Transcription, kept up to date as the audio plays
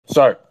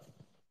So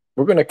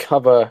we're going to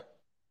cover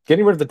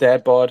getting rid of the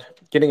dad bod,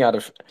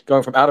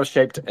 going from out of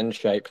shape to in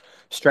shape,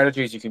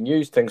 strategies you can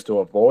use, things to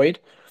avoid,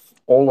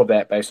 all of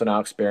that based on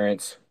our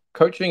experience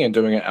coaching and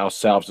doing it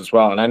ourselves as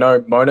well. And I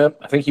know, Mona,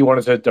 I think you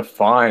wanted to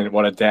define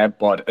what a dad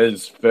bod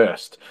is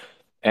first.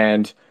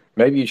 And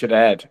maybe you should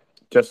add,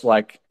 just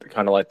like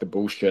kind of like the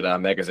bullshit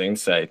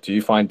magazines say, do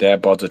you find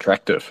dad bods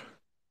attractive?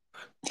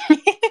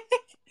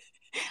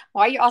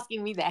 Why are you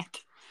asking me that?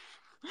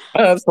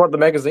 That's what the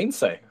magazines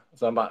say.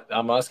 So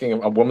I'm asking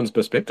a woman's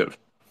perspective.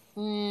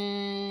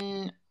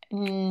 Mm,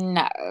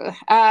 no.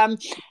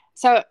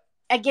 So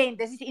again,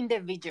 this is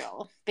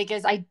individual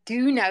because I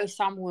do know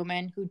some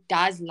women who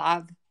does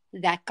love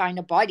that kind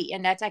of body,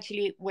 and that's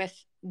actually with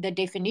the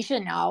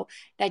definition now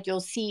that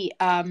you'll see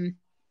why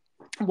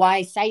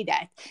I say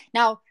that.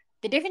 Now,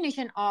 the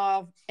definition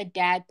of a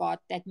dad bod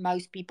that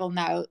most people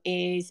know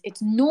is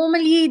it's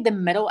normally the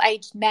middle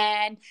aged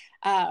man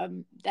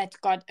that's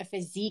got a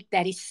physique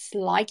that is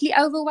slightly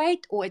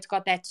overweight or it's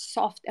got that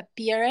soft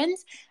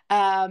appearance.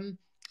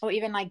 Or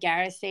even like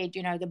Gareth said,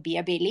 the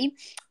beer belly,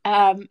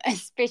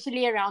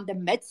 especially around the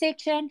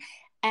midsection.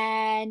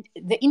 And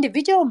the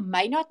individual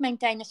may not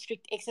maintain a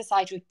strict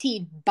exercise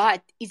routine,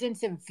 but isn't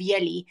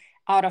severely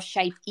out of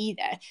shape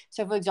either.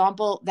 So, for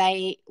example,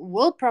 they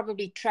will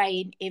probably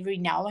train every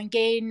now and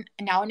again,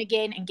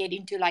 and get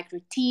into like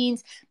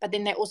routines, but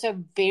then they're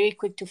also very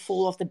quick to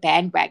fall off the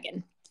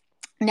bandwagon.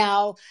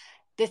 Now,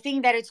 the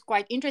thing that is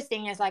quite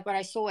interesting is like what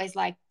I saw is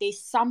like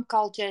there's some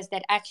cultures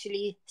that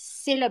actually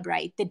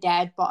celebrate the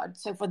dad bod.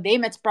 So for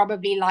them, it's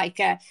probably like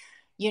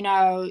you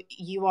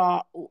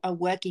are a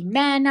working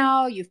man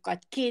now, you've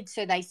got kids,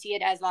 so they see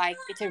it as like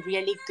it's a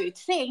really good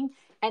thing.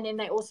 And then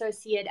they also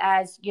see it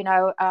as,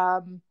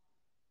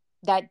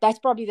 that's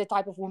probably the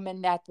type of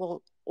woman that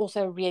will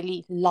also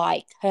really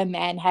like her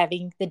man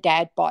having the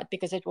dad bod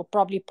because it will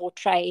probably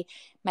portray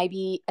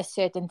maybe a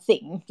certain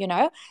thing.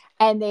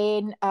 And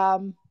then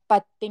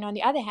but then on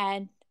the other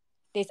hand,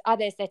 there's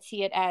others that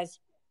see it as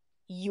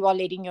you are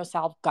letting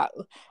yourself go.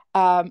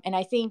 And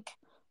I think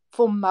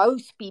for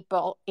most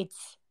people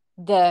it's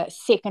the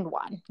second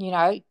one.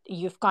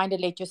 You've kind of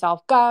let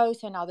yourself go,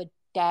 so now the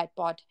dad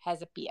bod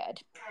has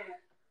appeared.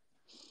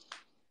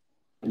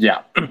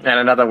 Yeah. And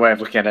another way of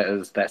looking at it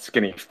is that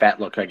skinny fat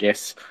look, I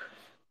guess,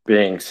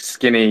 being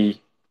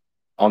skinny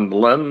on the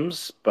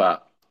limbs,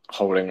 but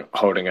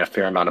holding a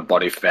fair amount of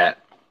body fat,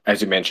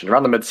 as you mentioned,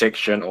 around the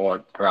midsection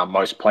or around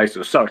most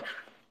places. So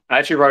I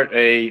actually wrote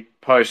a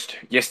post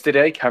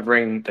yesterday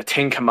covering the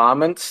Ten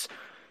Commandments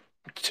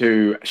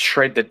to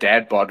shred the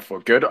dad bod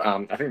for good.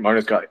 I think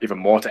Mona's got even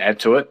more to add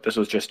to it. This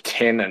was just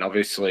 10, and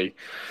obviously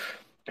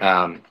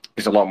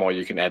there's a lot more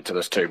you can add to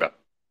this too, but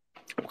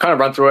we'll kind of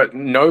run through it,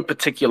 no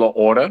particular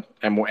order,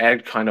 and we'll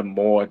add kind of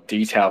more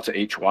detail to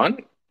each one.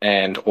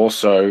 And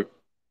also,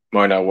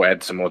 Mona will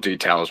add some more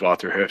detail as well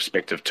through her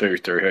perspective too,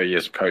 through her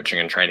years of coaching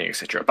and training,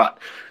 etc. But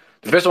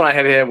the first one I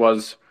had here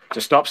was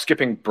to stop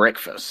skipping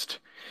breakfast.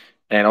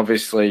 And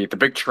obviously, the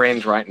big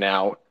trend right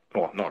now,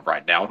 well, not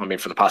right now, I mean,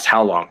 for the past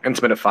how long?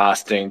 Intermittent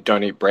fasting,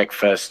 don't eat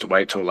breakfast,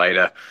 wait till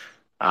later.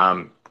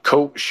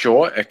 Cool,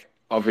 sure,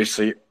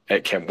 obviously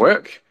it can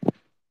work.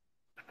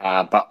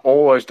 But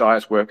all those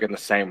diets work in the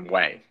same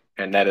way,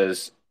 and that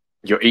is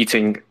you're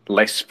eating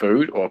less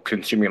food or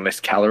consuming less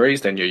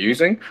calories than you're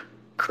using,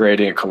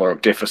 creating a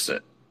caloric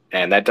deficit.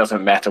 And that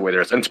doesn't matter whether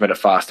it's intermittent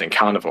fasting,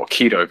 carnivore,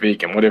 keto,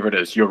 vegan, whatever it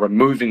is, you're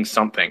removing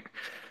something.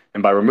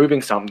 And by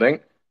removing something,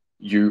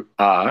 you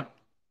are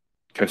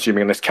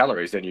consuming less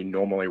calories than you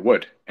normally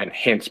would. And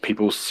hence,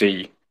 people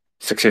see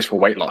successful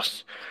weight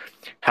loss.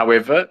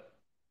 However,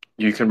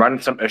 you can run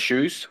into some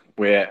issues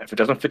where if it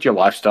doesn't fit your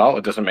lifestyle,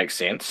 it doesn't make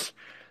sense,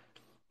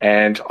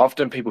 and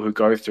often people who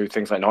go through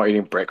things like not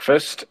eating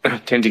breakfast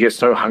tend to get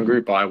so hungry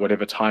by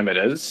whatever time it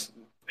is,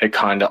 it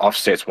kind of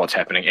offsets what's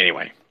happening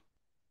anyway.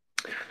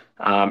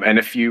 And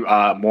if you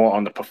are more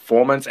on the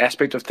performance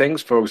aspect of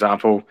things, for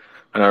example,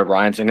 I know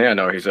Ryan's in here. I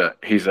know he's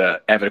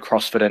a avid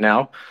CrossFitter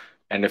now.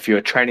 And if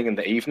you're training in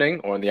the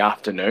evening or in the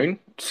afternoon,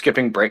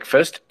 skipping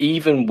breakfast,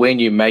 even when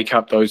you make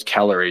up those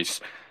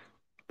calories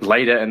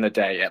later in the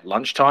day at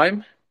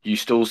lunchtime, you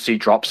still see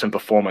drops in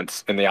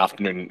performance in the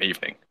afternoon and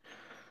evening.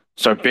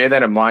 So bear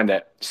that in mind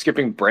that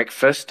skipping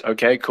breakfast,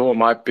 okay, cool, it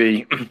might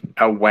be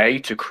a way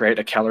to create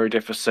a calorie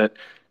deficit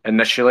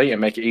initially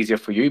and make it easier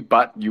for you,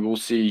 but you will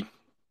see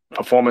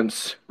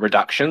performance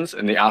reductions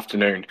in the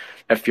afternoon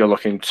if you're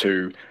looking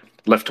to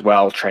lift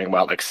well, train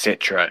well,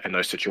 etc. in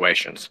those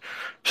situations.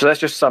 So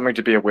that's just something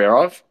to be aware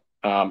of.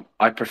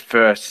 I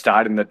prefer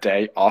starting the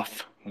day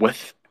off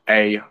with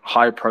a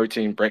high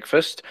protein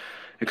breakfast.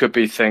 It could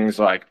be things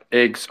like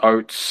eggs,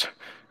 oats,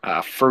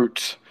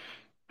 fruit,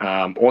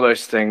 all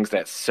those things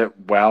that sit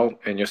well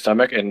in your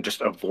stomach, and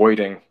just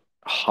avoiding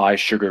high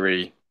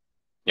sugary,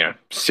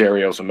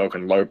 cereals and milk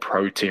and low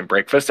protein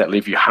breakfast that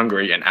leave you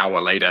hungry an hour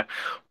later,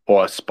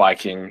 or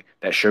spiking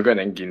that sugar and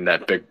then getting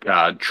that big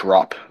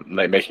drop,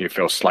 like making you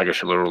feel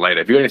sluggish a little later.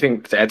 Have you got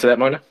anything to add to that,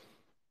 Mona?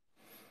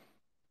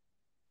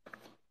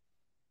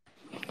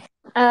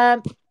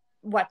 Um,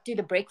 what, do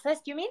the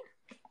breakfast, you mean?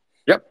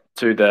 Yep.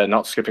 To the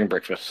not skipping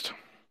breakfast.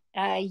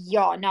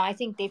 Yeah, no, I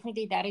think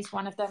definitely that is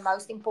one of the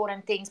most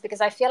important things,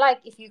 because I feel like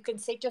if you can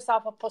set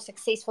yourself up for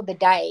success for the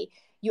day,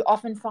 you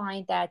often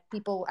find that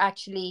people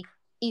actually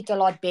eat a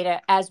lot better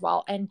as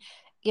well. And,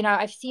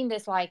 I've seen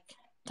this like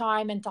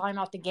time and time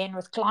out again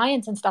with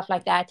clients and stuff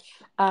like that.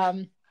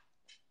 Um,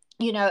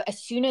 as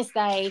soon as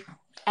they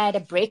add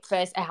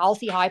a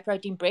healthy, high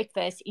protein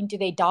breakfast into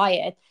their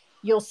diet,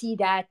 you'll see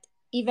that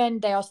even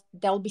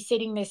they'll be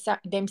setting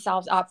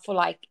themselves up for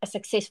like a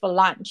successful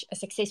lunch, a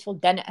successful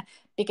dinner,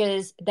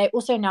 because they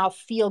also now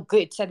feel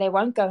good. So they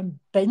won't go and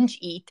binge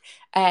eat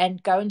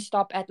and go and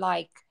stop at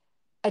like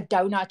a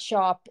donut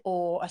shop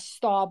or a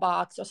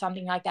Starbucks or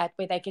something like that,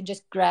 where they can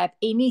just grab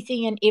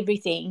anything and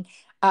everything,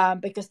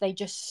 because they're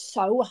just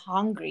so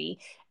hungry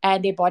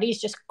and their body is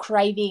just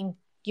craving,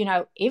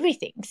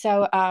 everything.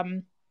 So,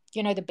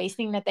 the best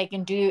thing that they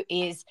can do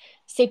is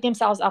set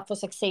themselves up for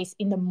success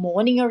in the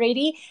morning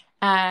already.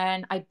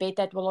 And I bet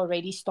that will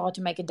already start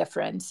to make a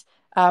difference.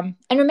 And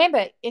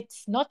remember,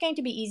 it's not going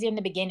to be easy in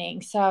the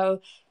beginning.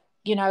 So,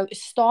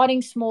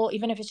 starting small,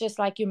 even if it's just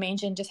like you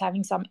mentioned, just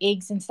having some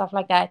eggs and stuff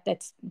like that,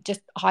 that's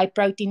just high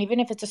protein, even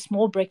if it's a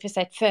small breakfast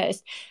at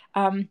first,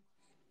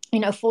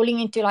 falling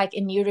into like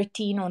a new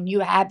routine or new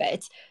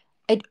habits,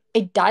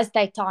 it does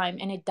take time,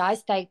 and it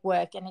does take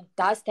work, and it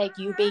does take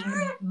you being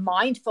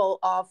mindful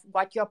of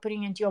what you're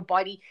putting into your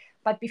body.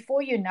 But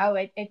before you know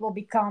it, it will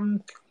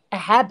become a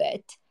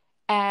habit,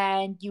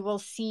 and you will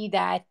see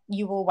that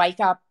you will wake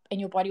up and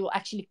your body will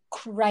actually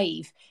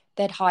crave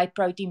that high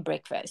protein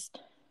breakfast.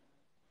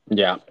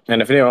 Yeah,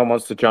 and if anyone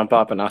wants to jump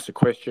up and ask a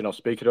question or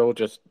speak at all,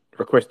 just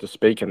request to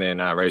speak and then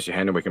raise your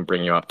hand and we can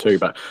bring you up too.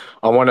 But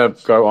I want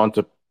to go on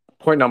to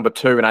point number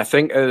two, and I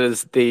think it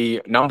is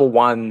the number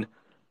one,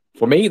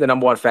 for me, the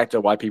number one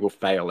factor why people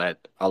fail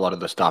at a lot of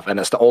the stuff, and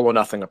it's the all or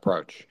nothing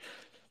approach.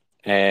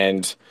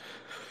 And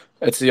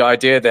it's the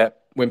idea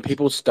that when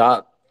people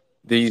start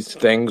these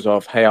things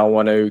of, hey, I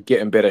want to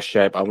get in better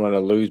shape, I want to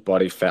lose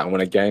body fat, I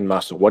want to gain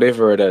muscle,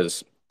 whatever it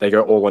is, they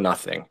go all or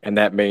nothing. And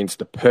that means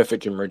the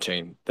perfect gym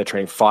routine. They're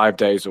training 5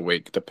 days a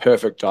week, the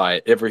perfect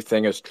diet,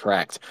 everything is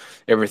tracked,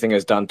 everything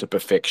is done to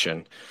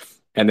perfection.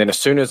 And then as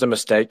soon as a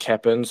mistake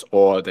happens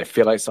or they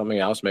feel like something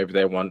else, maybe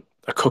they want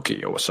a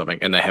cookie or something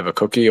and they have a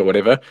cookie or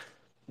whatever,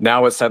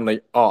 now it's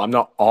suddenly, oh, I'm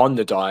not on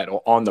the diet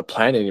or on the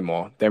plan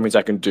anymore. That means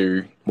I can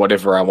do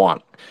whatever I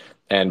want.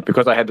 And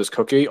because I had this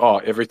cookie, oh,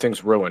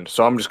 everything's ruined.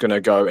 So I'm just going to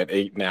go and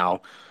eat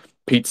now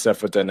pizza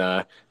for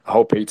dinner, a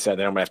whole pizza,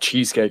 then I'm going to have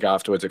cheesecake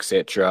afterwards,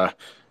 etc.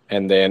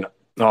 And then,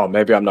 oh,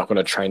 maybe I'm not going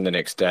to train the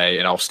next day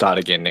and I'll start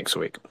again next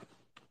week.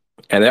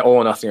 And that all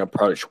or nothing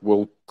approach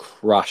will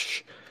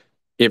crush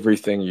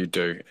everything you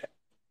do.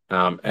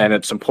 And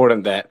it's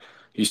important that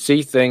you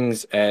see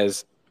things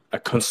as a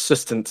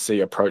consistency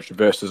approach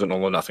versus an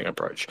all or nothing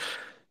approach.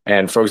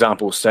 And for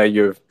example, say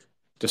you've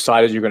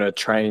decided you're going to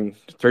train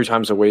 3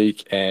 times a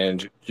week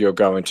and you're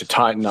going to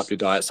tighten up your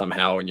diet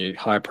somehow and you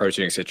high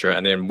protein, etc.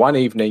 And then one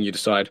evening you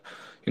decide,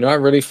 I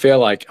really feel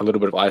like a little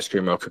bit of ice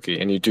cream or a cookie,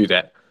 and you do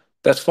that.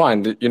 That's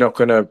fine. You're not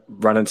going to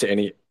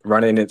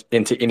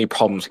into any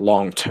problems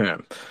long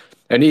term.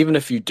 And even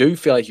if you do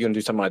feel like you're going to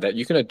do something like that,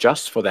 you can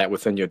adjust for that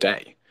within your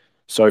day.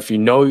 So if you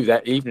know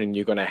that evening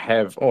you're going to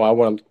have, oh, I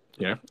want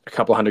a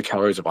couple hundred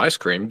calories of ice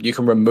cream, you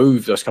can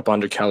remove those couple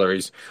hundred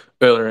calories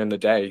earlier in the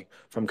day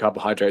from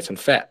carbohydrates and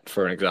fat,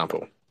 for an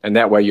example. And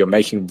that way you're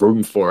making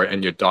room for it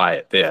in your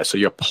diet there. So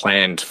you're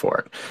planned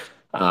for it.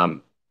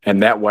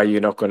 And that way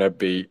you're not going to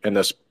be in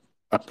this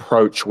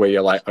approach where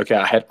you're like, okay,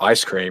 I had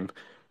ice cream.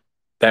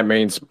 That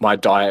means my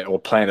diet or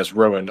plan is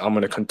ruined. I'm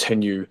going to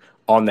continue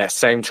on that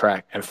same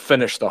track and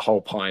finish the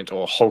whole pint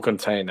or whole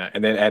container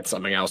and then add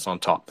something else on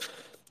top.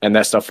 And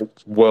that stuff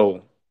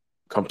will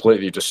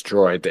completely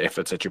destroy the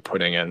efforts that you're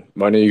putting in.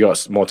 Mona, you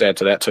got more to add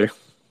to that too?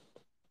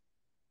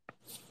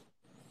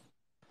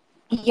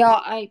 Yeah,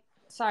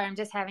 sorry, I'm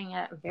just having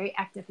a very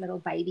active little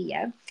baby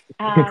here.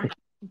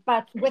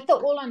 But with the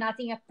all or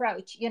nothing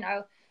approach,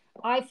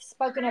 I've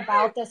spoken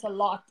about this a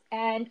lot,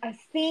 and I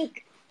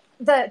think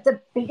the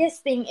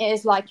biggest thing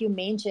is, like you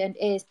mentioned,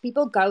 is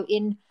people go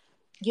in,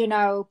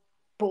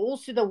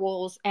 balls to the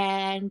walls,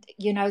 and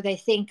they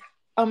think,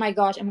 oh my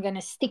gosh, I'm going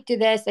to stick to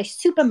this. They're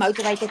super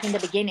motivated in the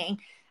beginning.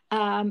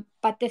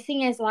 But the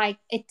thing is, like,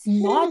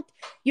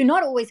 you're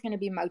not always going to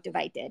be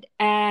motivated,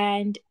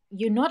 and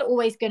you're not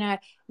always going to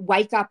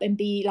wake up and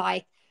be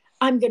like,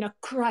 I'm going to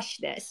crush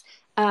this.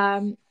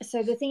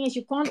 So the thing is,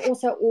 you can't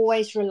also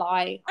always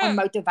rely on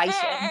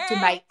motivation to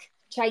make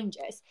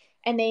changes.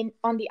 And then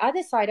on the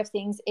other side of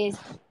things is,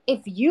 if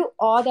you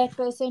are that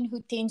person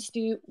who tends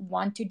to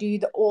want to do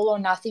the all or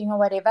nothing or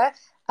whatever,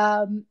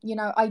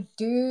 I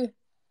do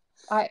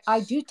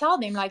tell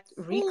them, like,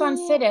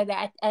 reconsider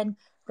that and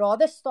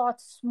rather start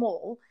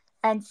small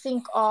and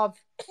think of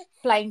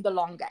playing the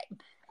long game.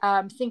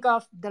 Think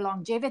of the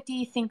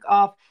longevity, think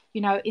of,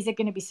 is it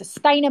going to be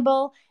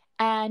sustainable?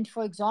 And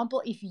for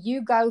example, if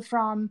you go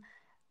from,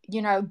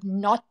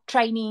 not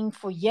training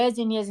for years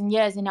and years and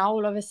years, and now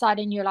all of a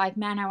sudden you're like,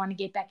 man, I want to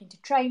get back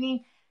into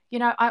training,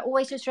 I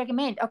always just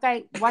recommend,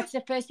 okay, what's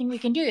the first thing we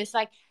can do? It's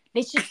like,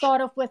 let's just start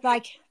off with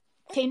like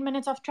 10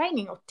 minutes of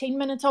training or 10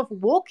 minutes of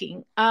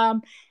walking,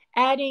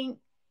 adding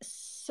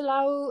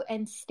slow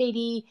and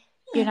steady,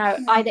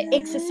 either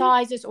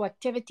exercises or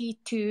activity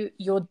to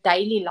your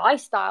daily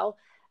lifestyle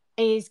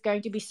is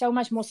going to be so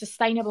much more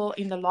sustainable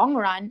in the long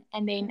run.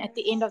 And then at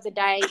the end of the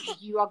day,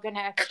 you are going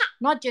to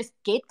not just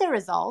get the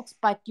results,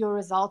 but your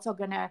results are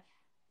going to,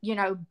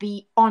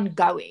 be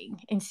ongoing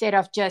instead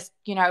of just,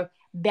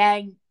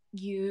 bang,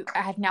 you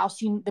have now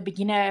seen the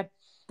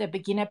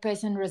beginner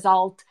person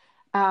result.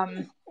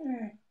 Oh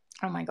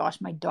my gosh,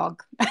 my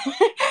dog.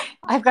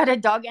 I've got a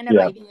dog and a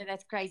Yeah. baby.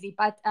 That's crazy.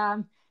 But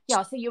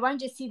yeah, so you won't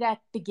just see that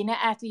beginner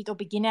athlete or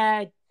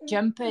beginner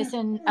gym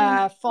person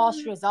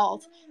fast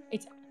results.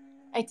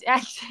 It's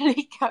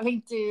actually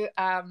going to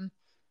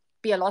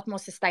be a lot more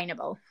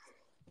sustainable.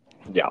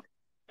 Yeah.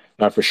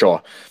 No, for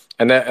sure.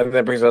 And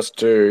that brings us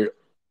to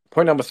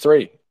point number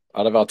 3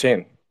 out of our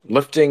 10,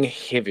 lifting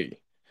heavy.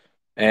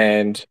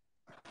 And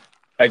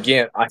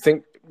again, I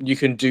think you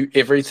can do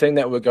everything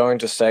that we're going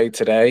to say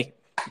today,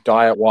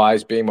 diet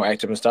wise, being more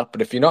active and stuff.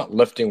 But if you're not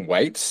lifting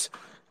weights,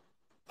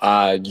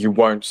 you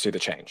won't see the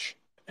change.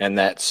 And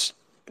that's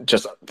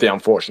just the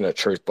unfortunate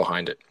truth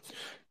behind it.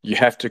 You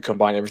have to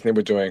combine everything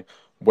we're doing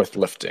with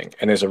lifting.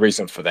 And there's a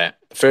reason for that.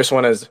 The first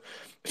one is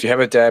if you have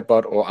a dad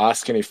bod or are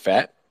skinny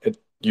fat,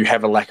 you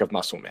have a lack of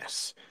muscle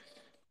mass.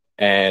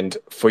 And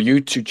for you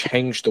to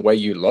change the way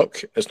you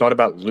look, it's not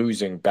about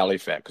losing belly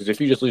fat. Because if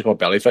you just lose more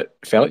belly fat,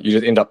 you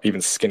just end up even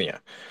skinnier.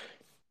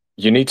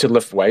 You need to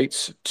lift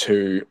weights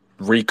to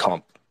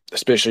recomp,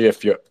 especially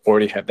if you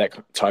already have that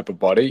type of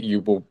body.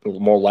 You will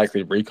more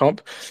likely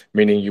recomp,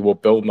 meaning you will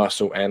build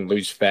muscle and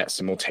lose fat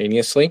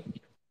simultaneously.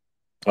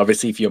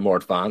 Obviously, if you're more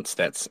advanced,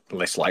 that's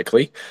less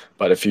likely.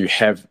 But if you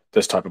have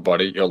this type of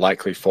body, you'll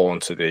likely fall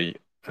into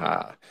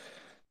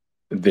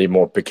the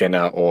more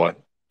beginner, or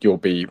you'll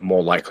be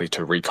more likely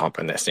to recomp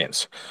in that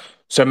sense.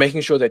 So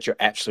making sure that you're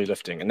actually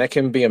lifting, and that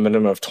can be a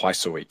minimum of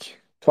twice a week.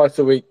 Twice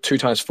a week, 2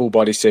 times full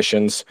body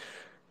sessions.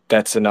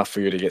 That's enough for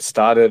you to get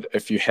started.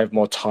 If you have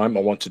more time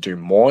or want to do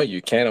more,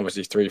 you can.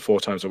 Obviously, 3 to 4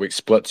 times a week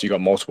splits. You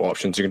got multiple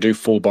options. You can do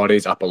full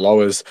bodies, upper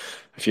lowers.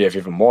 If you have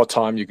even more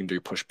time, you can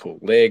do push pull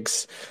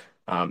legs.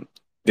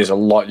 There's a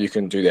lot you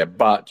can do there,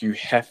 but you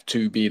have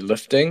to be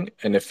lifting.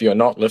 And if you're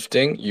not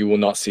lifting, you will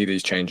not see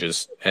these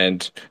changes.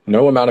 And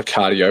no amount of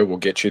cardio will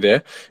get you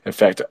there. In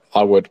fact,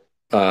 I would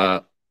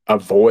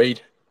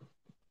avoid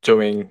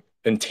doing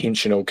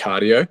intentional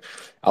cardio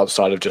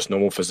outside of just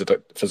normal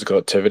physical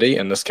activity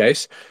in this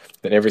case.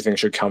 Then everything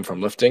should come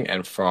from lifting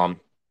and from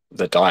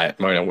the diet.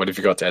 Mona, what have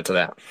you got to add to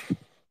that?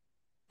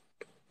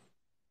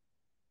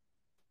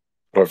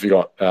 Or have you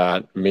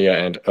got Mia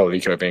and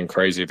Aliko being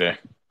crazy there?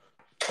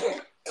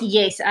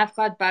 Yes, I've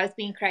got both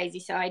being crazy,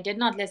 so I did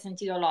not listen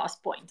to your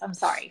last point. I'm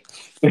sorry.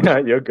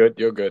 You're good.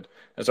 You're good.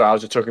 That's why I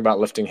was just talking about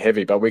lifting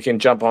heavy, but we can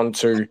jump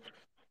onto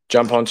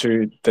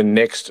the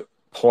next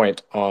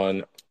point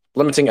on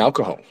limiting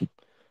alcohol.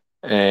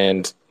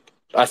 And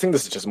I think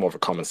this is just more of a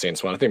common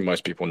sense one. I think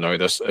most people know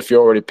this. If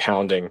you're already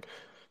pounding,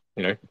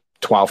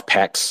 12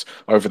 packs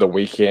over the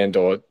weekend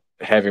or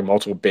having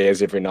multiple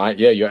beers every night,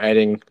 yeah, you're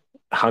adding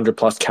 100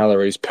 plus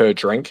calories per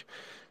drink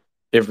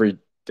every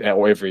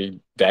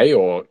day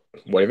or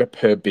whatever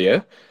per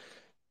beer.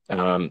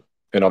 And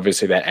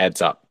obviously that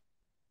adds up.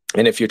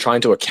 And if you're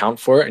trying to account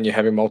for it and you're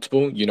having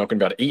multiple, you're not going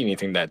to be able to eat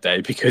anything that day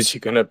because you're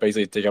going to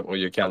basically dig up all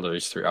your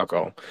calories through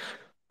alcohol,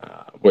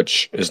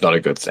 which is not a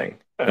good thing.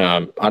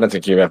 I don't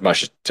think you have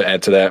much to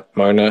add to that,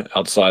 Mona,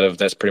 outside of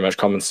that's pretty much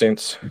common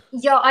sense.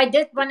 Yeah, I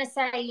did want to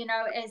say,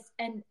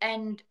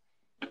 and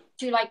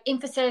to like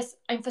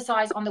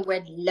emphasize on the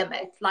word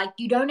limit. Like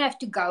you don't have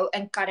to go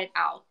and cut it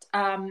out.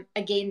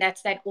 Again,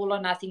 that's that all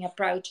or nothing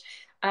approach.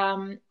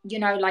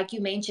 Like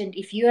you mentioned,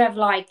 if you have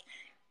like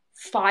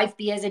 5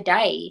 beers a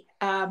day,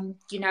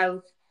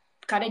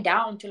 cut it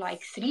down to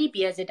like 3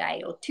 beers a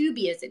day or 2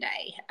 beers a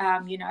day.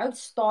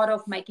 Start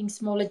off making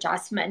small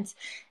adjustments.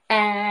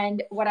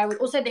 And what I would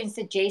also then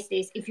suggest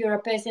is if you're a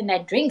person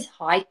that drinks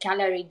high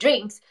calorie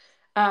drinks,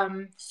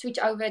 switch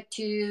over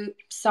to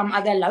some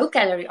other low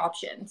calorie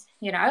options,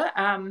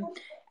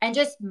 and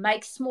just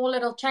make small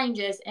little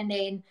changes. And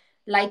then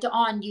later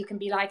on, you can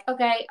be like,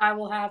 okay, I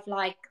will have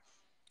like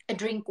a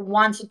drink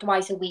once or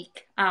twice a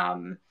week.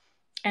 And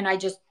I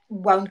just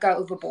won't go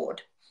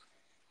overboard.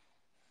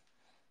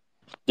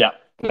 Yeah,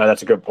 no,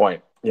 that's a good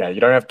point. Yeah,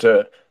 you don't have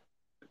to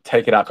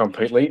take it out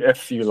completely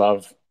if you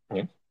love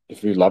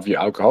your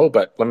alcohol,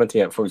 but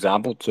limiting it, for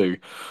example, to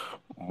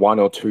 1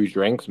 or 2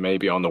 drinks,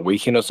 maybe on the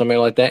weekend or something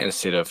like that,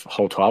 instead of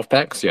whole 12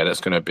 packs. Yeah,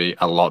 that's going to be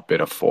a lot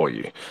better for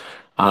you.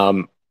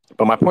 But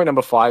my point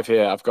number 5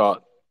 here, I've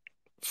got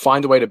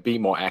find a way to be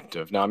more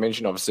active. Now, I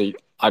mentioned obviously,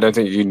 I don't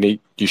think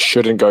you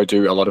shouldn't go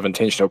do a lot of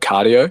intentional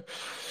cardio.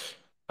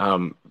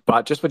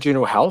 But just for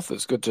general health,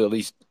 it's good to at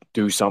least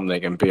do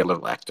something and be a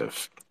little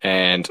active.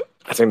 And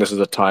I think this is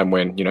a time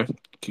when,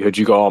 could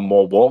you go on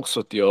more walks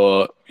with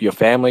your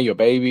family, your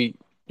baby,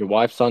 your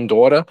wife, son,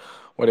 daughter,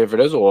 whatever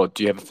it is, or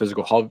do you have a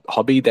physical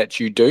hobby that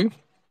you do?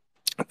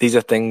 These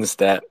are things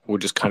that will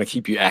just kind of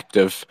keep you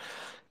active.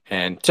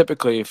 And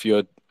typically, if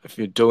you're if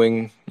you're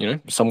doing,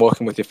 some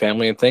working with your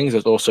family and things,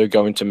 it's also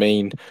going to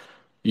mean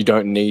you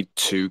don't need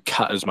to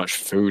cut as much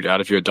food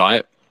out of your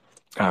diet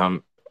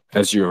um,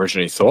 as you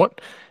originally thought.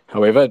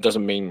 However, it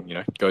doesn't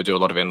mean, go do a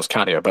lot of endless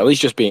cardio, but at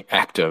least just being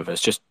active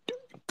is just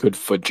good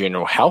for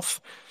general health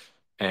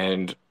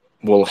and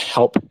will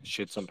help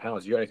shed some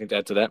pounds. You got anything to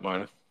add to that,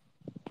 Mona?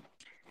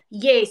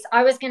 Yes,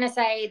 I was going to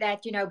say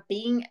that,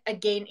 being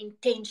again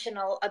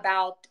intentional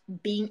about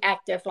being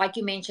active, like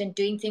you mentioned,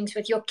 doing things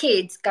with your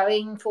kids,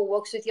 going for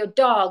walks with your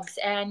dogs.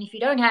 And if you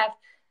don't have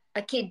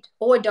a kid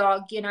or a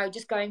dog,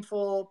 just going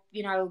for,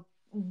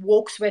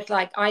 walks with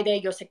like either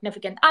your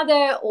significant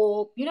other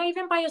or,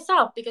 even by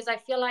yourself, because I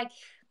feel like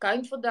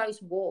going for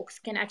those walks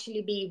can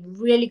actually be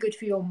really good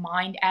for your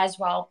mind as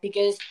well,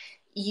 because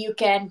you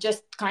can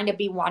just kind of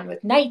be one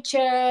with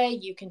nature.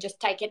 You can just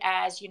take it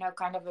as,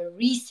 kind of a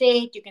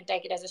reset. You can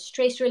take it as a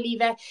stress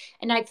reliever.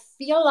 And I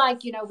feel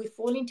like, we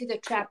fall into the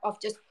trap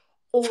of just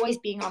always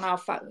being on our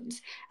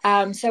phones.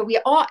 So we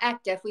are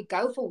active, we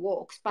go for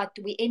walks, but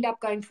we end up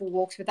going for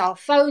walks with our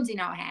phones in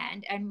our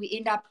hand, and we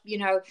end up,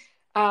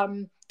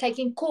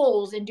 taking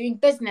calls and doing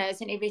business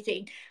and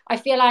everything. I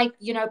feel like,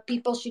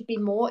 people should be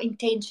more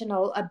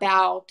intentional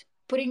about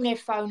putting their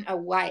phone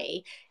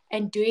away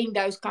and doing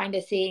those kind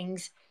of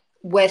things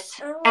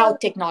without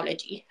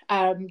technology.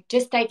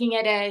 Just taking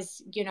it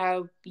as,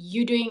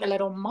 you doing a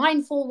little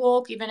mindful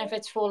walk, even if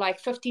it's for like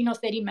 15 or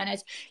 30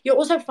 minutes. You'll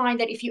also find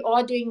that if you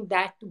are doing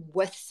that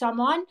with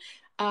someone,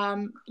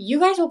 you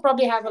guys will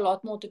probably have a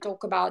lot more to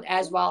talk about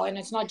as well. And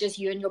it's not just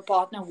you and your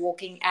partner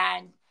walking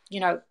and,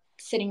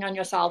 sitting on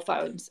your cell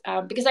phones.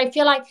 Because I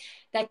feel like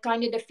that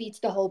kind of defeats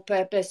the whole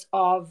purpose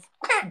of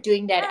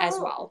doing that as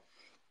well.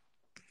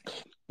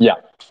 Yeah,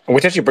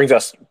 which actually brings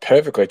us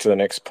perfectly to the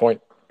next point,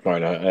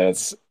 Mona,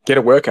 is get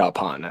a workout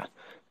partner.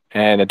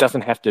 And it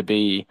doesn't have to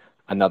be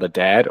another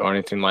dad or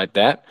anything like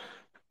that.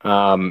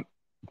 Um,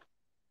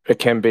 it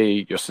can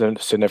be your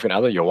significant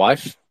other, your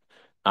wife.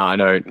 I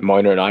know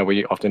Mona and I,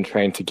 we often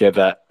train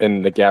together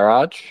in the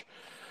garage.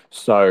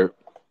 So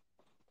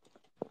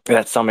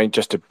that's something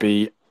just to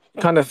be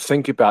kind of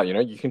think about,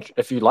 you can,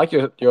 if you like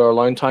your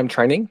alone time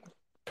training,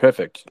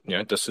 perfect.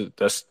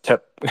 This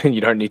tip you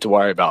don't need to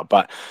worry about.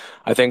 But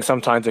I think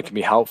sometimes it can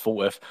be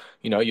helpful if,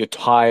 you're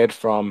tired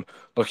from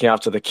looking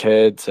after the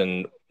kids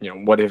and,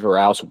 whatever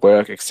else,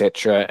 work,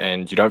 etc.,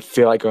 and you don't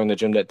feel like going to the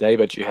gym that day,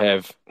 but you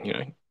have,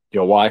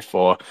 your wife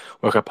or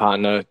worker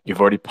partner, you've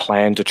already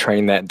planned to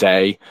train that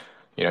day,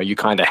 you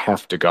kind of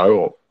have to go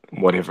or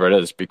whatever it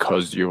is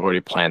because you've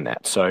already planned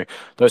that. So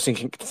those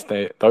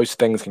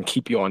things can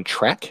keep you on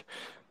track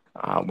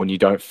when you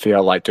don't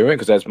feel like doing it.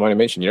 Because as Mona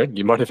mentioned,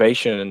 your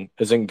motivation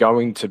isn't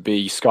going to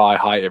be sky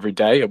high every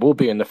day. It will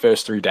be in the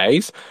first 3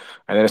 days,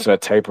 and then it's going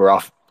to taper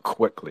off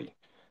quickly.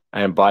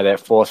 And by that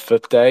fourth,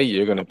 fifth day,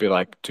 you're going to be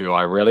like, do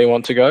I really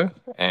want to go?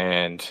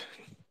 And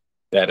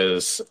that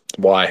is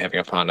why having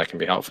a partner can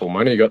be helpful.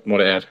 Mona, you got more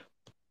to add?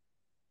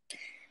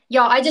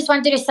 Yeah, I just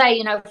wanted to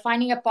say,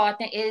 finding a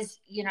partner is,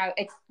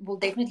 it will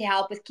definitely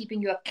help with keeping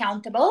you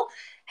accountable.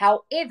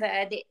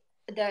 However,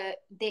 there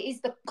is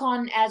the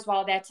con as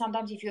well, that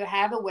sometimes if you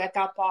have a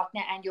workout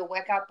partner and your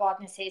workout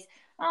partner says,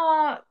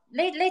 "Oh,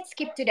 let's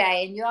skip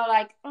today," and you're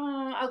like,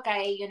 "Oh,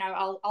 okay,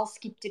 I'll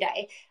skip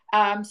today."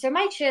 So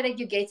make sure that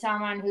you get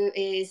someone who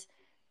is,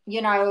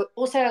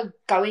 also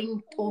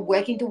going or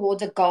working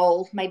towards a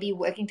goal, maybe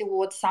working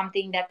towards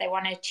something that they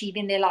want to achieve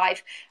in their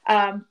life.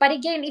 But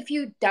again, if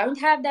you don't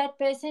have that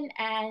person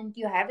and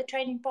you have a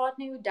training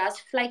partner who does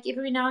flake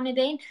every now and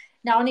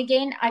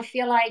again, I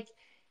feel like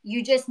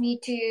you just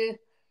need to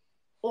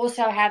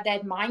also have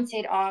that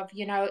mindset of,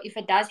 if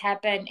it does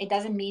happen, it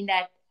doesn't mean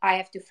that I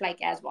have to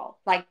flake as well.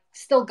 Like,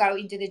 still go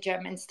into the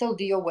gym and still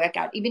do your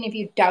workout, even if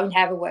you don't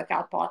have a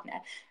workout partner.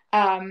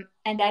 And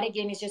that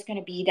again is just going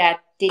to be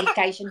that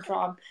dedication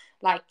from,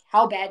 like,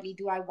 how badly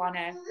do I want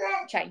to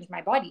change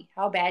my body?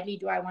 How badly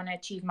do I want to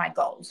achieve my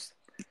goals?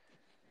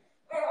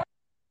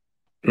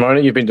 Mona,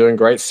 you've been doing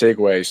great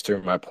segues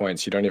through my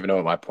points. You don't even know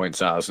what my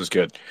points are. This is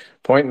good.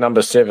 Point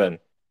number 7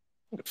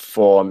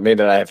 for me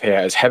that I have here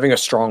is having a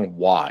strong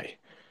why.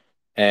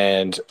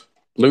 And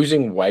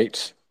losing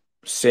weight,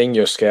 seeing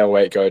your scale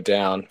weight go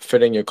down,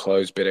 fitting your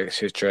clothes better,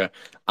 etc.,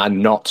 are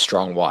not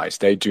strong whys.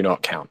 They do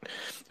not count.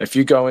 If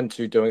you go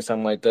into doing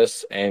something like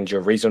this and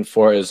your reason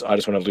for it is I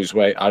just want to lose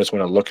weight, I just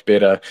want to look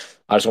better,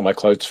 I just want my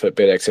clothes to fit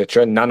better,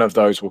 etc., none of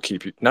those will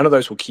keep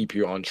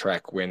you on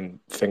track when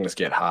things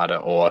get harder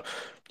or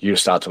you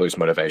start to lose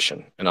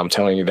motivation. And I'm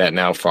telling you that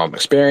now from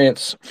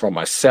experience, from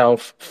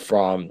myself,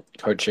 from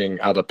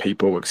coaching other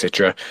people,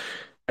 etc.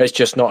 It's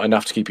just not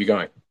enough to keep you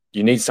going.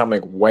 You need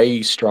something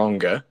way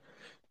stronger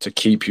to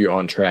keep you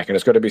on track. And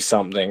it's got to be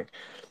something,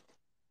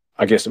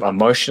 I guess,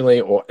 emotionally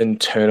or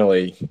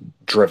internally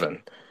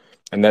driven.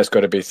 And that's got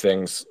to be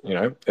things,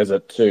 is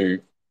it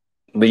to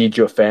lead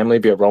your family,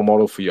 be a role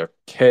model for your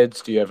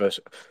kids? Do you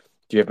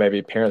have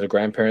maybe parents or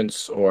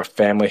grandparents or a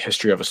family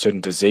history of a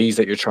certain disease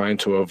that you're trying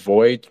to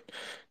avoid?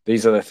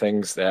 These are the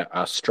things that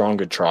are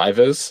stronger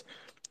drivers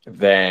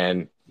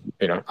than,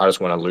 I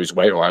just want to lose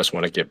weight or I just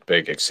want to get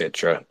big,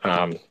 etc.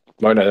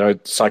 Mona, I know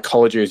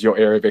psychology is your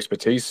area of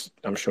expertise.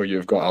 I'm sure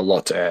you've got a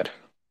lot to add.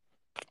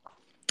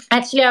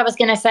 Actually, I was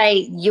going to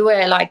say you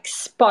were like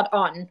spot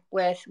on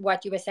with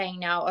what you were saying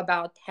now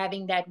about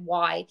having that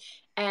why.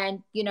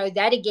 And,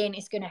 that again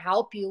is going to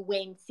help you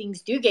when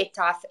things do get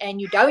tough and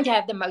you don't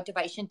have the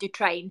motivation to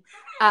train.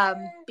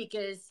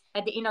 Because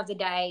at the end of the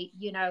day,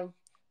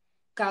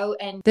 go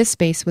and, This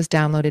space was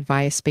downloaded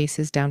via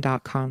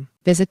spacesdown.com.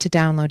 Visit to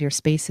download your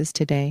spaces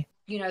today.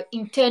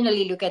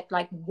 Internally look at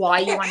like why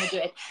you want to do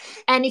it.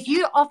 And if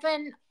you're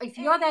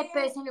that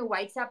person who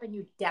wakes up and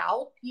you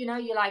doubt,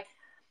 you're like,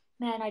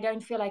 man, I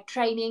don't feel like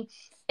training.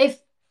 If,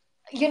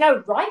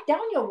 write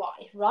down your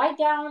why. Write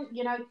down,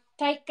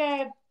 take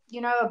a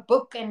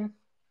book. And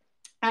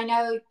I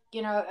know,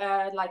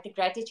 like the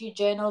gratitude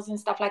journals and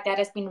stuff like that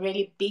has been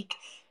really big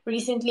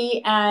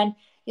recently. And,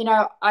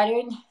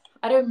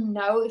 I don't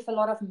know if a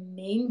lot of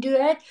men do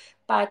it,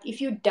 but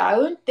if you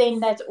don't, then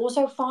that's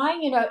also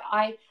fine.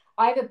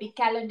 I have a big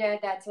calendar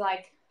that's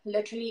like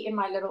literally in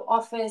my little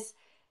office,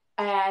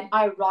 and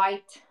I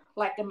write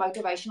like the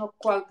motivational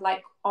quote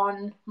like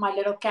on my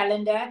little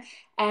calendar.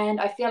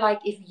 And I feel like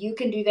if you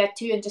can do that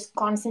too and just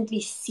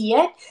constantly see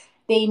it,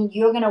 then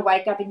you're going to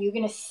wake up and you're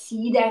going to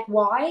see that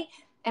why.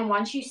 And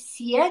once you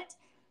see it,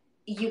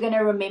 you're going to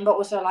remember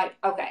also like,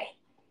 okay,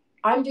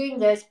 I'm doing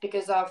this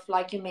because of,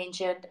 like you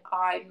mentioned,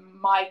 I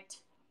might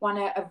want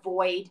to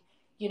avoid,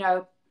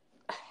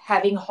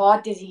 having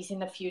heart disease in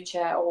the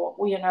future, or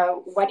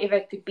whatever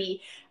it could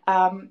be.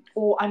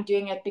 Or I'm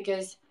doing it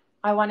because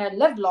I want to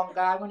live longer.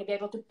 I want to be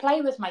able to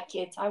play with my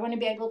kids. I want to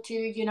be able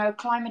to,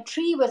 climb a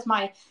tree with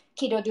my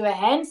kid or do a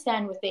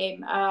handstand with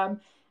them.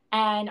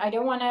 And I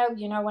don't want to,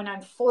 when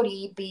I'm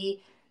 40,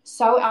 be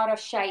so out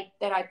of shape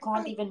that I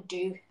can't even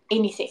do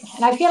anything.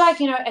 And I feel like,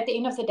 at the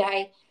end of the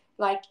day,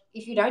 like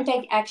if you don't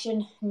take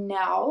action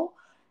now,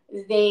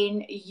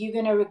 then you're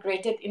going to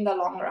regret it in the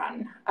long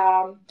run.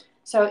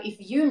 So if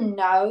you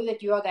know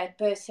that you are that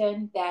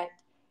person that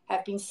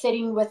have been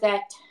sitting with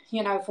that,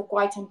 for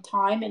quite some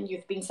time, and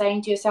you've been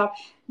saying to yourself,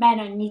 man,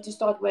 I need to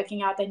start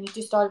working out. I need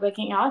to start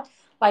working out.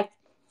 Like,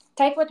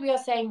 take what we are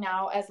saying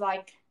now as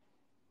like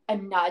a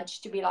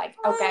nudge to be like,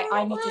 okay,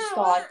 I need to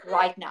start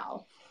right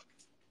now.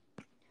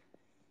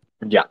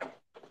 Yeah.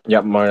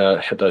 Yeah,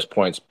 Mona hit those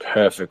points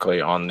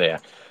perfectly on there.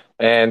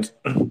 And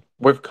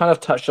we've kind of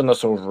touched on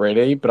this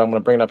already, but I'm going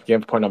to bring it up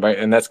again for point number 8,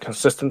 and that's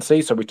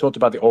consistency. So we talked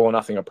about the all or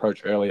nothing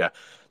approach earlier.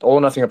 The all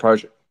or nothing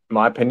approach, in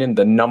my opinion,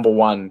 the number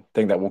one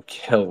thing that will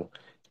kill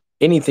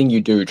anything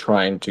you do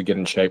trying to get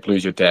in shape,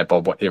 lose your dad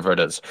bod, whatever it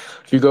is.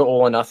 If you go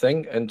all or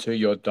nothing into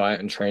your diet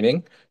and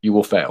training, you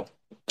will fail.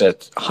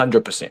 That's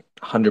 100%.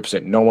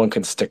 100%. No one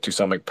can stick to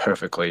something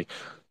perfectly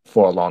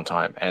for a long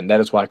time. And that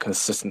is why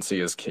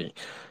consistency is key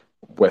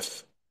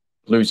with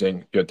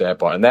losing your dad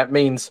bod. And that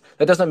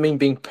doesn't mean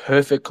being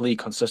perfectly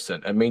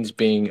consistent. It means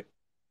being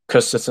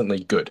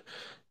consistently good.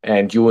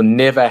 And you will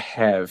never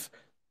have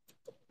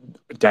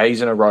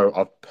days in a row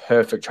of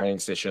perfect training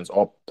sessions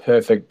or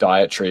perfect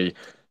dietary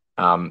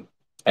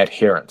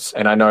adherence.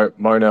 And I know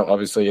Mona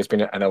obviously has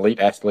been an elite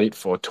athlete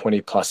for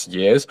 20 plus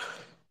years.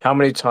 How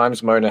many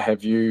times, Mona,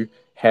 have you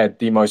had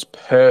the most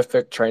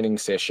perfect training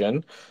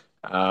session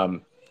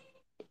in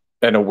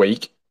a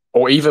week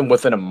or even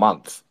within a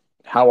month?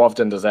 How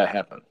often does that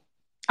happen?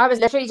 I was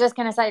literally just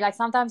going to say, like,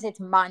 sometimes it's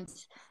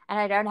months and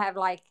I don't have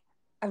like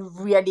a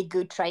really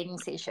good training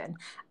session.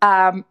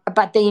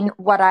 But then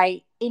what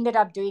I ended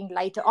up doing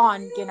later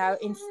on,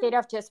 instead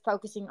of just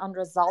focusing on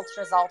results,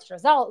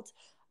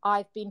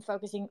 I've been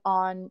focusing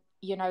on,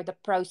 the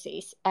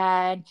process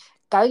and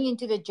going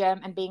into the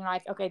gym and being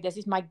like, okay, this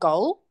is my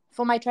goal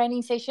for my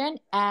training session,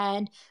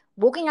 and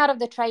walking out of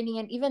the training.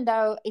 And even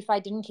though if I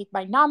didn't hit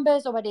my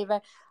numbers or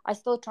whatever, I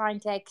still try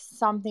and take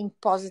something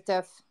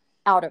positive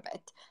out of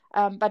it.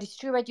 But it's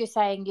true what you're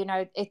saying,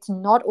 it's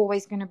not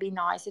always going to be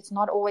nice. It's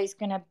not always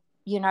going to,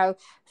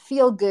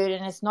 feel good.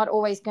 And it's not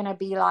always going to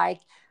be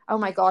like, oh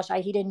my gosh,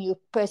 I hit a new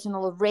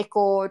personal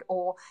record,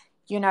 or,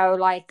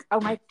 like, oh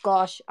my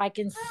gosh, I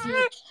can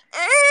see.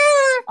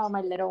 Oh,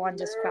 my little one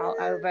just fell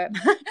over.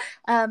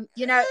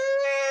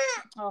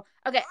 Oh,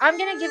 okay, I'm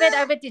going to give it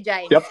over to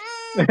James.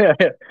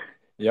 Yep.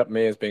 Yep,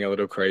 Mia's being a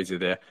little crazy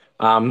there.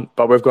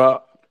 But we've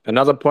got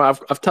another point.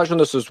 I've touched on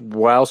this as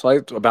well, so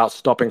about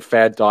stopping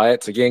fad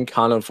diets. Again,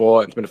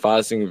 carnivore, intermittent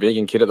fasting,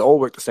 vegan, keto, they all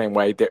work the same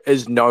way. There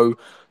is no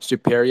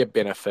superior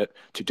benefit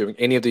to doing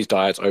any of these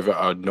diets over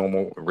a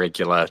normal,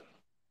 regular,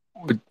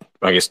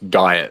 I guess,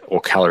 diet or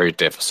calorie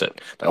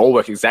deficit. They all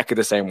work exactly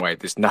the same way.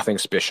 There's nothing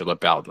special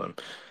about them.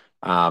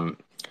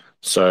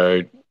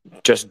 So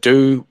just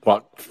do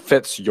what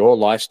fits your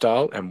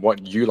lifestyle and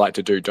what you like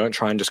to do. Don't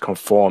try and just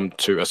conform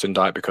to a certain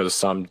diet because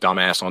some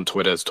dumbass on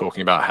Twitter is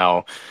talking about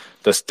how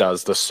this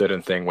does this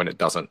certain thing when it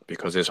doesn't,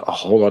 because there's a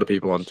whole lot of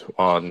people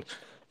on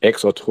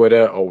X or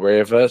Twitter or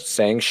wherever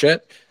saying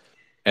shit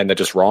and they're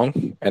just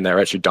wrong and they're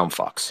actually dumb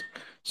fucks.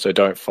 So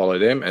don't follow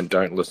them and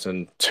don't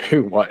listen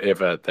to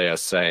whatever they are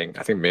saying.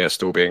 I think Mia's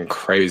still being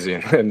crazy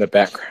in the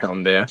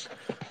background there.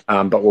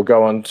 But we'll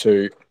go on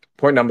to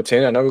point number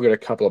 10. I know we've got a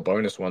couple of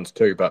bonus ones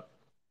too, but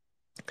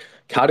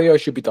cardio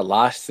should be the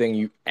last thing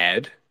you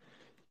add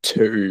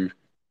to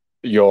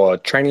your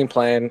training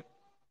plan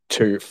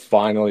to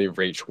finally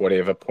reach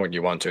whatever point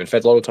you want to. In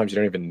fact, a lot of times you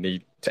don't even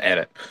need to add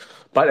it,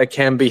 but it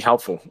can be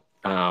helpful.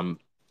 And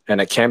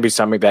it can be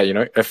something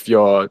that, if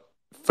your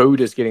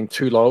food is getting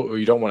too low or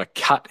you don't want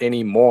to cut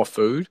any more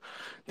food,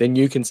 then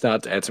you can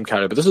start to add some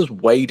cardio. But this is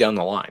way down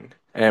the line.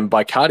 And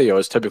by cardio,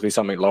 it's typically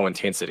something low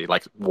intensity,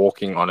 like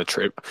walking on a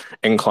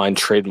inclined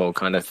treadmill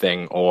kind of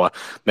thing, or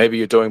maybe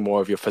you're doing more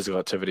of your physical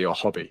activity or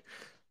hobby.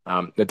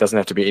 It doesn't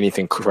have to be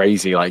anything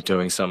crazy like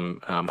doing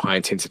some high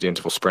intensity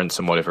interval sprints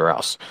and whatever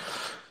else.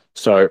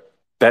 So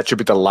that should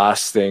be the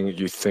last thing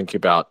you think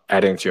about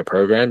adding to your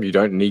program. You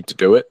don't need to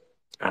do it,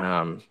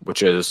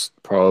 which is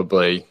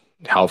probably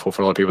helpful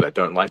for a lot of people that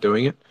don't like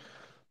doing it.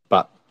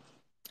 But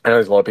I know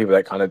there's a lot of people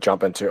that kind of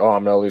jump into, oh,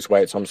 I'm going to lose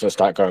weight, so I'm just going to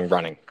start going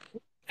running.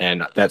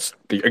 And that's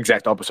the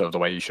exact opposite of the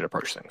way you should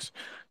approach things.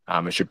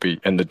 It should be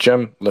in the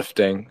gym,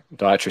 lifting,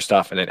 dietary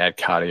stuff, and then add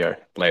cardio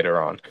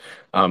later on.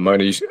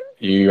 Mona,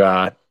 you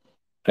are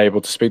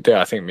able to speak there?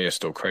 I think Mia's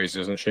still crazy,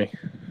 isn't she?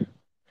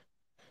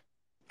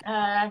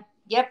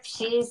 Yep,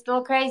 she's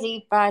still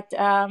crazy, but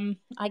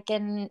I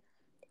can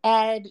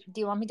add.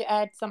 Do you want me to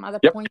add some other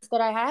points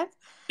that I have?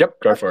 Yep,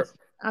 go for it.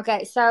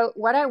 Okay, so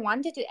what I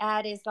wanted to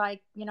add is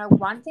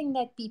one thing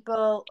that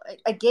people,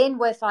 again,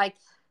 with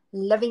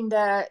living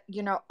the,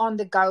 on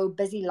the go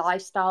busy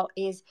lifestyle,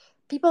 is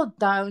people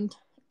don't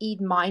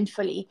eat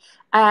mindfully.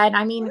 And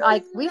I mean,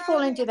 we fall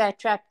into that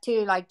trap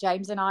too, like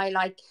James and I,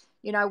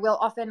 we'll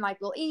often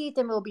we'll eat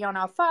and we'll be on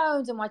our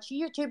phones and watch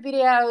YouTube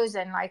videos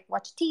and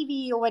watch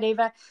TV or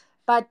whatever.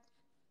 But,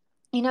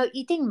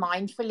 eating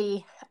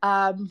mindfully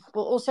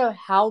will also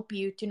help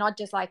you to not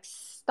just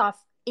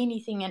stuff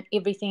anything and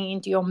everything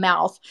into your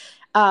mouth,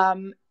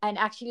 and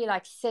actually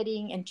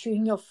sitting and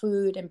chewing your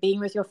food and being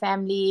with your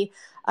family,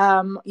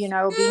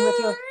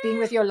 being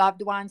with your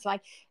loved ones,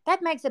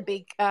 that makes a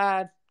big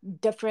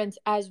difference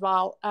as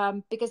well,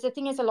 because the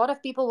thing is, a lot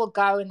of people will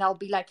go and they'll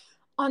be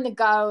on the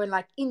go and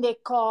in their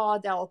car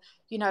they'll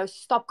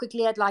stop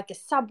quickly at a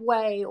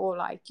Subway or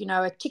a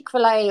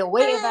Chick-fil-A or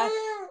wherever,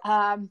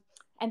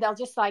 and they'll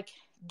just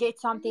get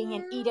something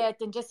and eat it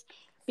and just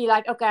be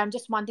okay, I'm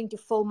just wanting to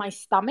fill my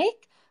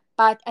stomach.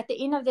 But at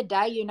the end of the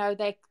day,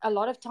 they a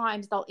lot of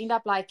times they'll end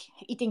up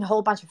eating a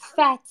whole bunch of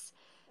fats.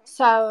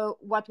 So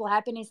what will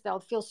happen is they'll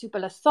feel super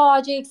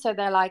lethargic. So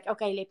they're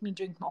okay, let me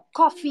drink more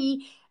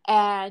coffee.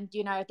 And,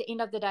 at the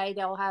end of the day,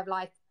 they'll have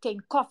 10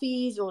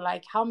 coffees or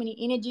how many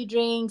energy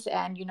drinks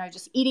and,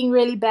 just eating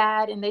really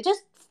bad. And they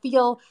just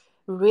feel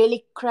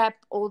really crap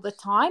all the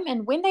time.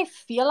 And when they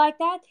feel like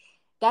that,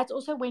 that's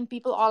also when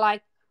people are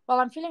well,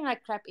 I'm feeling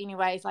like crap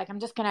anyways. I'm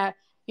just going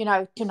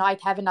to,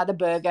 tonight have another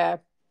burger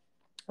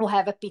or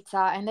have a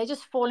pizza, and they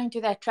just fall into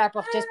that trap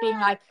of just being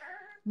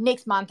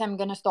next month I'm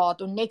going to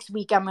start, or next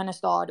week I'm going to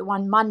start, or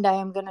on Monday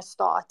I'm going to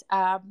start,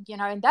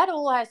 and that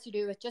all has to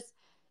do with just,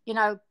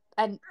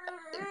 and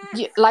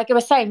like I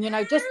was saying,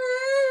 just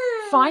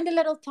find a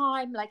little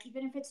time,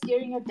 even if it's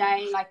during your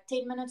day,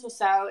 10 minutes or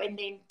so, and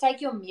then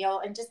take your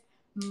meal and just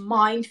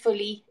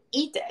mindfully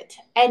eat it.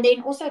 And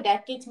then also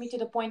that gets me to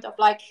the point of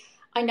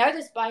I know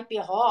this might be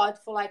hard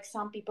for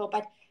some people,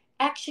 but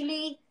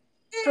actually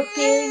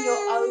preparing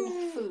your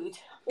own food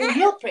or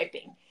meal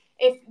prepping.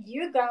 If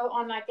you go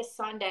on a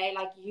Sunday,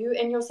 you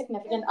and your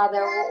significant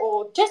other,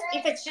 or just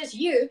if it's just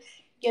you,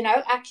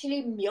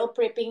 actually meal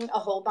prepping a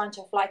whole bunch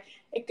of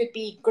it could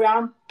be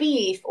ground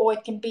beef, or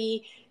it can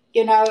be,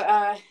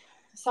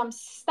 some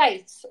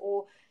steaks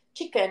or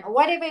chicken or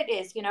whatever it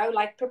is,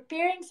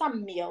 preparing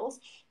some meals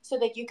so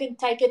that you can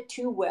take it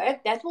to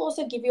work. That will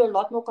also give you a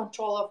lot more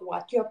control of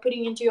what you're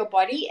putting into your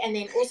body. And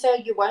then also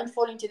you won't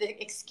fall into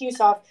the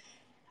excuse of,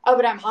 oh,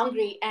 but I'm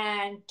hungry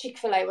and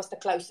Chick-fil-A was the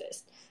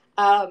closest.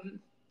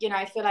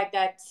 I feel like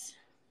that's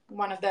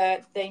one of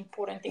the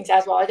important things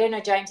as well. I don't know,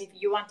 James, if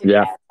you want to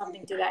add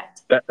something to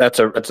that. That's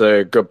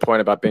a good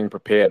point about being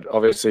prepared.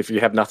 Obviously, if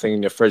you have nothing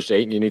in your fridge to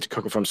eat and you need to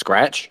cook it from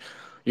scratch,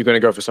 you're going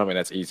to go for something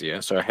that's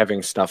easier. So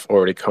having stuff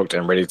already cooked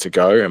and ready to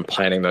go and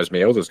planning those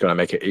meals is going to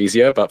make it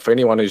easier. But for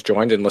anyone who's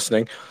joined and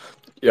listening,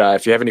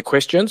 if you have any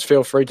questions,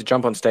 feel free to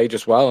jump on stage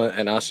as well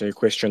and ask any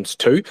questions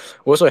too.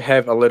 We also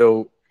have a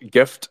little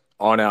gift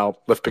on our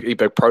Lift Big Eat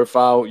Big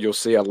profile. You'll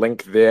see a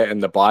link there in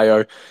the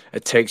bio.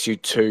 It takes you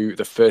to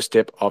the first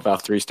step of our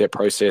 3-step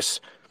process.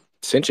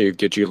 Essentially,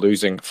 get you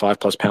losing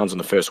 5+ pounds in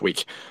the first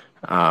week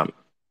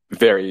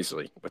very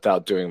easily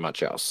without doing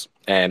much else.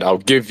 And I'll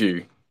give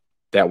you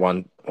that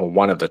one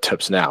of the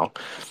tips now.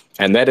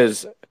 And that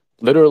is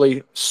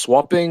literally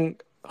swapping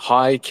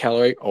high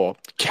calorie or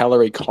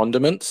calorie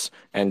condiments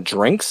and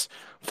drinks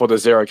for the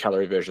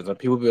 0-calorie versions. And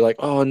people will be like,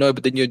 oh no,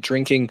 but then you're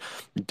drinking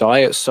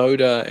diet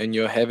soda and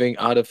you're having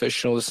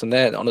artificial this and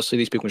that. Honestly,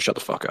 these people can shut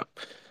the fuck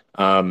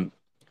up.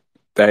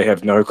 They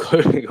have no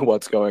clue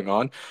what's going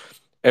on.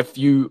 If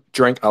you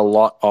drink a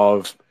lot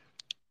of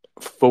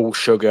full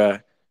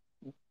sugar,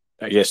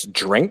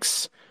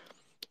 drinks,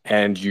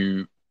 and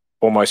you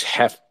almost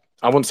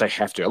I wouldn't say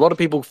have to. A lot of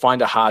people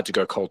find it hard to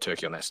go cold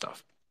turkey on that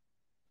stuff.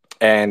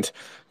 And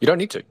you don't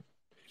need to.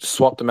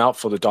 Swap them out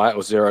for the diet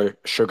or 0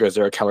 sugar,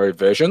 0-calorie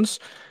versions.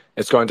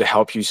 It's going to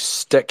help you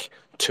stick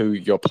to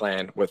your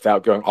plan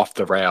without going off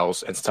the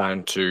rails and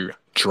starting to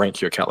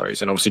drink your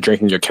calories. And obviously,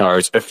 drinking your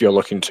calories, if you're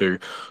looking to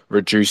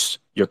reduce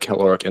your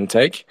caloric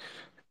intake,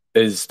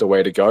 is the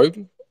way to go.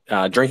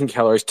 Drinking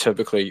calories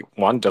typically,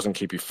 one, doesn't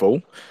keep you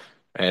full,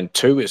 and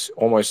two, is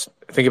almost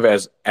think of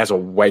it as a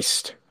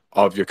waste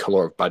of your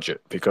caloric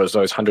budget, because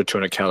those 100,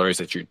 200 calories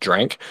that you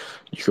drank,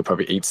 you could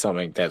probably eat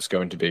something that's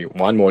going to be,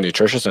 one, more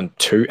nutritious, and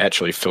two,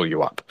 actually fill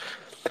you up.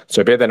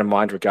 So bear that in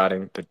mind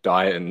regarding the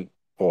diet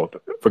or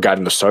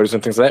regarding the sodas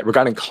and things like that.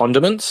 Regarding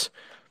condiments,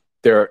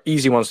 there are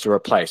easy ones to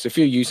replace. If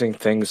you're using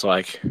things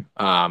like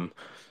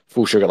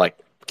full sugar, like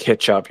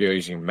ketchup, you're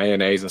using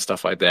mayonnaise and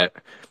stuff like that.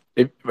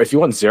 If you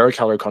want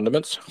 0-calorie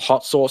condiments,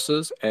 hot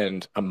sauces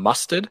and a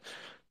mustard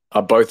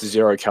are both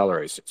 0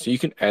 calories. So you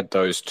can add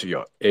those to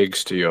your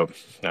eggs, to your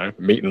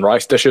meat and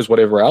rice dishes,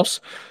 whatever else.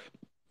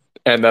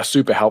 And they're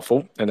super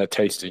helpful and they're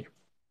tasty.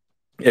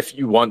 If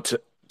you want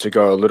to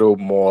go a little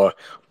more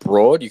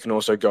broad, you can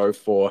also go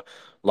for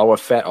lower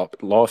fat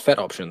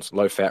options,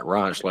 low fat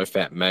ranch, low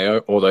fat mayo,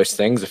 all those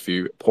things. If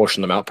you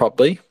portion them out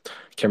properly,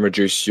 can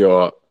reduce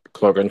your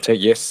caloric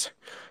intake. Yes,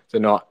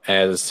 they're not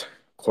as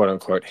quote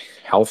unquote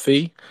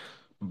healthy,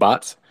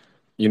 but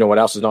you know what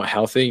else is not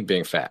healthy?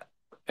 Being fat.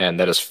 And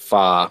that is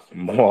far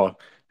more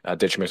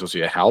detrimental to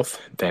your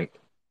health than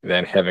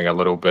having a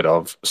little bit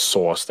of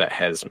sauce that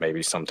has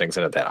maybe some things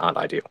in it that aren't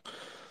ideal.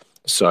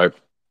 So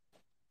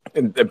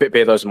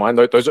bear those in mind.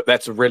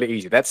 That's really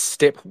easy. That's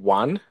step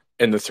 1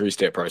 in the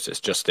 3-step process,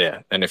 just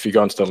there. And if you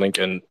go into the link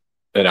in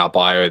our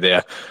bio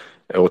there,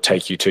 it will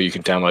take you to, you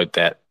can download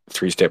that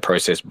 3-step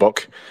process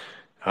book.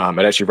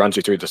 It actually runs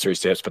you through the 3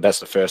 steps, but that's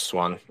the first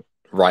one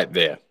right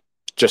there.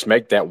 Just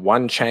make that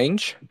one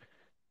change,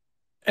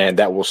 and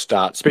that will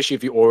start, especially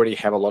if you already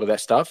have a lot of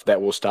that stuff,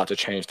 that will start to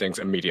change things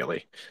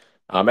immediately.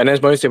 And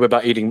as Mo said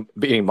about eating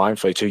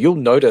mindfully too, you'll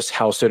notice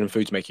how certain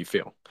foods make you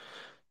feel.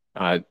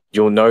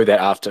 You'll know that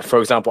after, for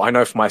example, I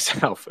know for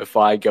myself, if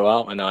I go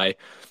out and I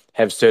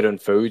have certain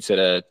foods that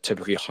are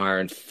typically higher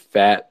in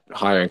fat,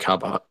 higher in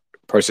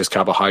processed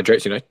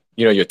carbohydrates, you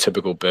know your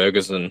typical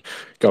burgers and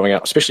going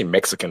out, especially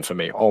Mexican for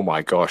me. Oh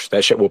my gosh,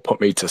 that shit will put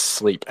me to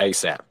sleep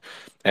ASAP,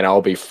 and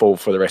I'll be full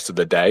for the rest of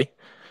the day.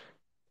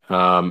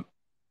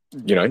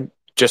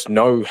 Just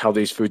know how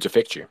these foods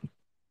affect you.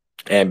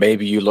 And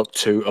maybe you look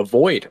to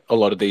avoid a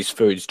lot of these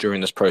foods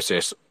during this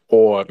process,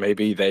 or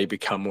maybe they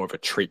become more of a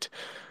treat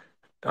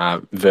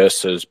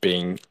versus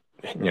being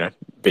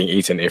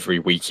eaten every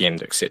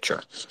weekend,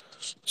 etc.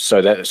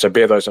 So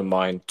bear those in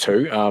mind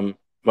too.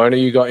 Mona,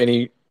 you got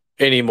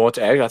any more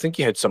to add? I think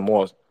you had some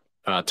more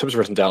tips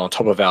written down on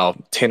top of our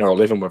 10 or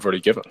 11 we've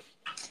already given.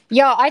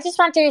 Yeah, I just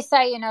want to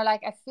say,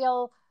 I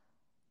feel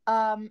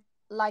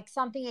like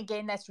something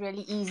again that's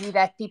really easy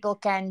that people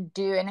can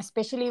do, and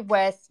especially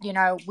with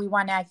we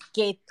want to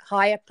get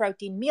higher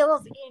protein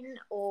meals in,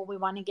 or we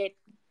want to get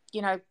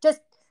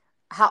just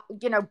how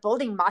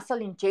building muscle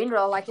in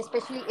general, like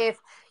especially if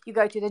you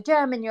go to the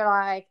gym and you're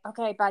like,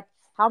 okay, but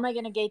how am I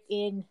going to get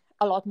in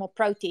a lot more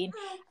protein?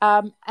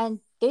 And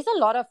there's a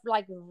lot of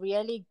like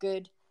really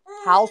good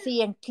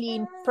healthy and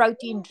clean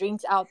protein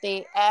drinks out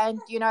there. And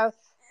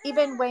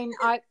even when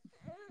I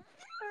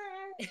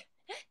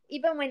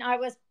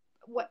was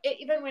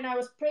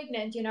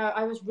pregnant,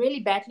 I was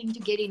really battling to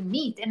get in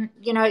meat. And,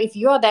 if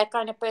you're that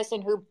kind of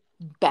person who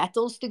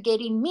battles to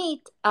get in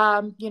meat,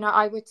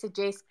 I would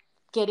suggest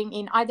getting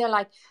in either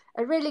like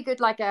a really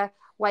good, like a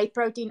whey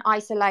protein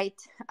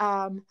isolate,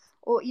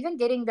 or even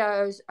getting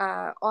those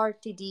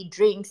RTD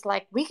drinks.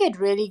 Like we get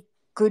really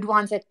good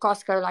ones at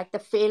Costco, like the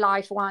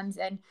Fairlife ones.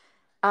 And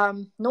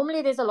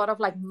normally there's a lot of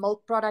like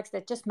milk products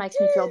that just makes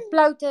me feel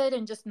bloated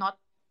and just not,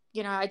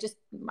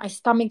 my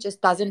stomach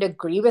just doesn't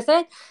agree with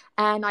it.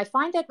 And I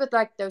find that with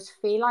like those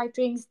Fairlife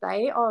drinks,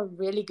 they are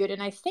really good.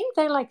 And I think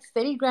they're like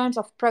 30 grams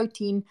of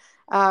protein,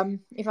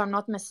 if I'm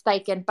not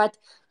mistaken. But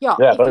yeah,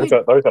 those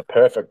are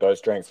perfect,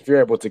 those drinks. If you're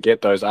able to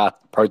get those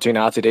protein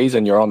RTDs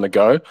and you're on the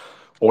go,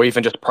 or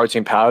even just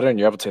protein powder and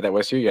you're able to take that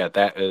with you,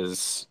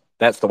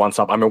 that's the one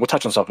supplement. I mean, we'll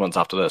touch on supplements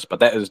after this, but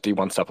that is the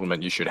one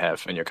supplement you should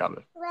have in your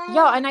cupboard.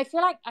 Yeah, and I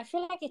feel like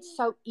it's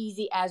so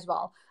easy as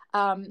well.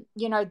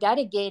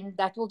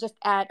 That will just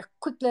add a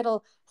quick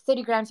little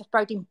 30 grams of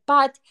protein.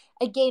 But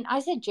again, I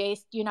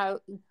suggest,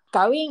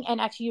 going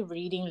and actually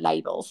reading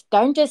labels.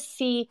 Don't just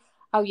see,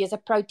 oh, here's a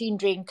protein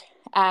drink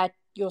at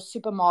your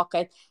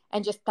supermarket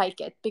and just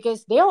take it,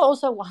 because there are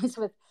also ones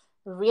with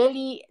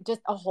really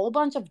just a whole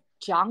bunch of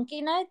junk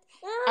in it,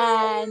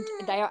 and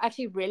they are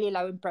actually really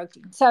low in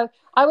protein. So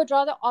I would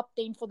rather opt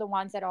in for the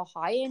ones that are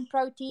high in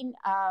protein,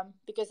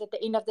 because at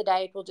the end of the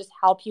day, it will just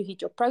help you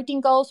hit your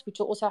protein goals, which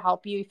will also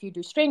help you if you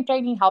do strength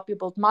training, help you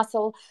build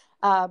muscle,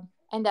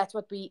 and that's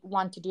what we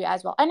want to do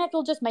as well. And it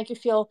will just make you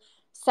feel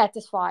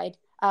satisfied,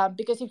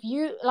 because if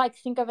you like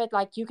think of it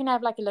like you can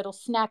have like a little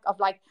snack of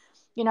like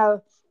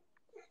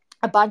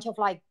a bunch of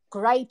like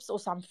grapes or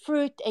some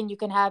fruit, and you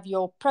can have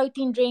your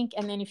protein drink,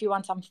 and then if you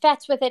want some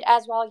fats with it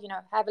as well,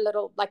 have a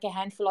little, like a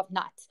handful of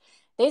nuts.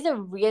 There's a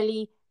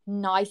really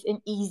nice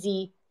and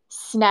easy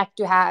snack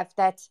to have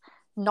that's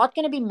not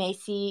going to be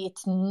messy.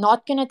 It's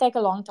not going to take a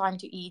long time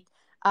to eat,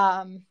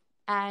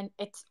 and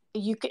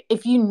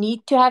if you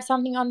need to have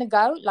something on the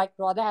go, like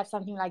rather have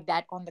something like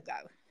that on the go.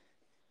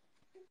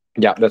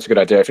 Yeah, that's a good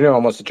idea. If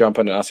anyone wants to jump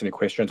in and ask any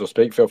questions or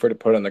speak, feel free to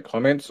put it in the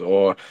comments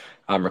or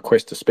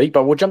request to speak.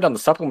 But we'll jump down the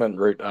supplement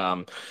route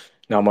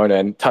now, Mona,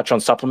 and touch on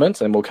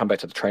supplements, and we'll come back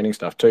to the training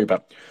stuff too.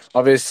 But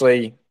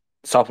obviously,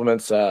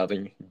 supplements are the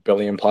 $1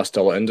 billion+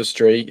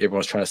 industry.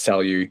 Everyone's trying to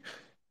sell you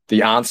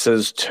the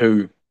answers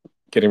to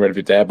getting rid of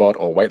your dad bod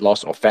or weight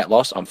loss or fat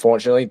loss.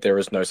 Unfortunately, there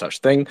is no such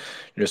thing.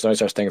 There's no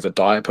such thing as a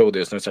diet pill.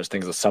 There's no such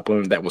thing as a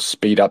supplement that will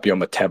speed up your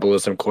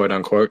metabolism, quote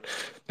unquote.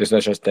 There's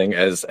no such thing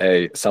as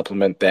a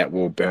supplement that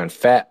will burn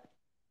fat.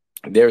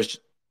 It's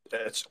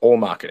all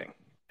marketing.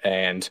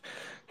 And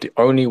the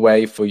only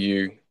way for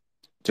you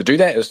to do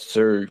that is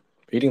through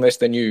eating less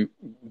than you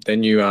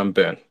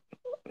burn.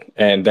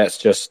 And that's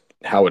just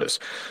how it is.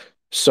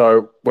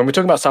 So when we're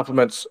talking about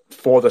supplements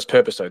for this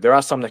purpose, though, there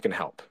are some that can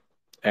help.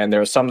 And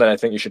there are some that I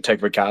think you should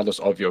take regardless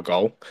of your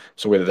goal.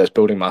 So whether that's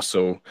building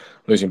muscle,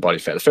 losing body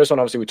fat. The first one,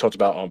 obviously, we talked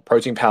about on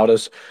protein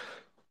powders.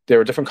 There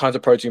are different kinds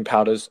of protein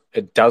powders.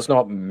 It does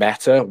not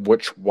matter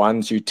which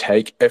ones you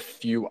take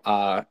if you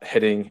are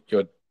hitting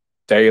your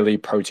daily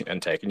protein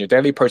intake. And your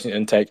daily protein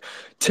intake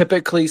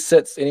typically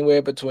sits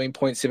anywhere between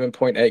 0.7,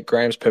 0.8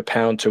 grams per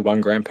pound to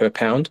 1 gram per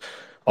pound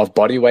of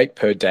body weight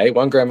per day.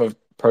 1 gram of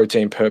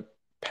protein per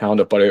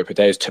pound of body weight per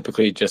day is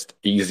typically just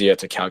easier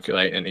to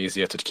calculate and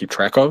easier to keep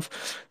track of.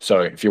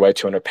 So if you weigh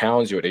 200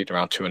 pounds, you would eat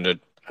around 200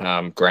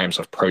 grams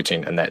of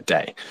protein in that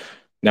day.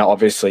 Now,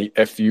 obviously,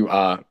 if you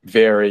are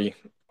very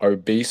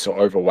obese or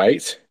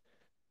overweight,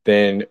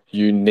 then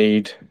you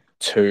need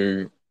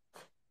to,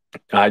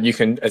 you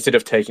can, instead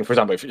of taking, for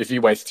example, if you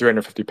weigh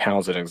 350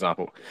 pounds, as an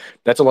example,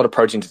 that's a lot of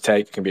protein to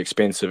take. It can be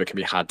expensive. It can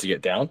be hard to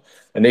get down.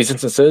 In these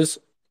instances,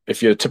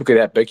 if you're typically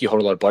that big, you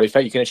hold a lot of body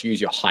fat, you can actually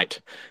use your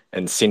height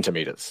in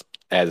centimeters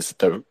as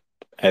the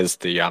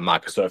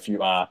marker. So if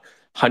you are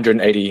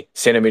 180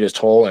 centimeters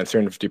tall and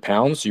 350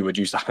 pounds, you would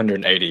use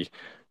 180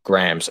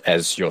 grams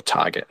as your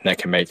target. And that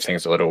can make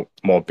things a little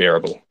more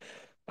bearable.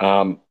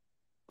 And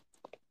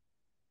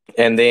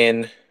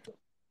then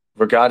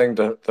regarding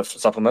the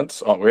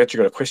supplements, we actually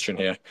got a question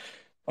here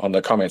on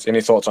the comments. Any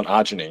thoughts on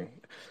arginine?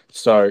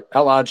 So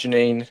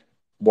L-arginine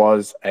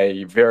was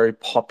a very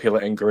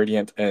popular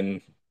ingredient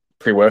in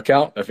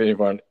pre-workout. If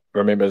anyone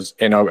remembers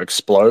NO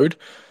Explode,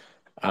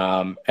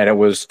 and it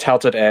was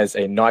touted as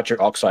a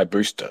nitric oxide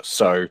booster.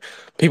 So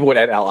people would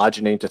add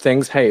L-arginine to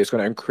things. Hey, it's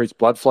going to increase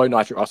blood flow,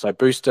 nitric oxide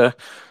booster,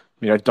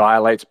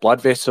 dilates blood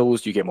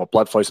vessels, you get more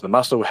blood flow to the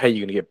muscle. Hey,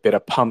 you're going to get better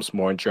pumps,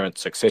 more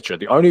endurance, etc.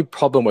 The only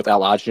problem with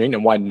L-arginine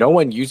and why no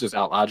one uses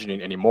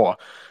L-arginine anymore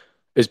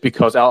is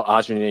because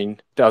L-arginine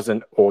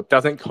doesn't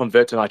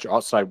convert to nitric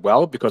oxide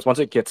well, because once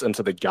it gets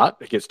into the gut,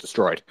 it gets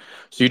destroyed.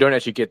 So you don't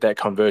actually get that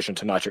conversion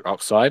to nitric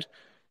oxide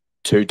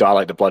to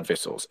dilate the blood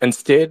vessels.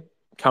 Instead,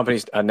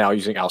 companies are now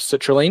using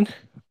L-citrulline,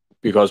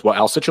 because what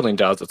L-citrulline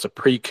does, it's a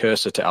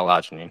precursor to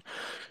L-arginine.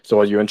 So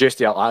when you ingest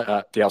the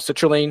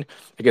L-citrulline,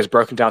 it gets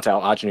broken down to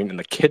L-arginine in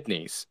the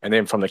kidneys, and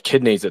then from the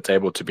kidneys, it's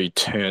able to be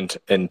turned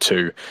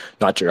into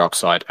nitric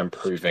oxide,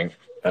 improving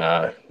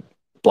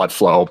blood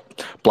flow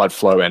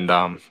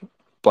and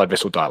blood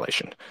vessel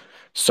dilation.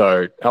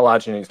 So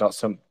L-arginine is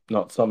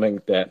not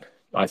something that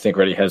I think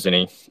really has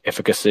any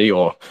efficacy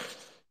or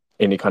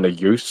any kind of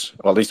use,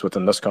 or at least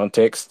within this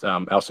context.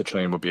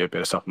 L-citrulline would be a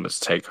better supplement to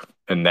take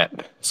in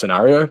that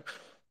scenario,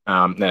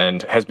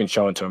 and has been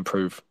shown to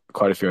improve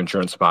quite a few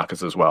endurance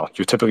markers as well.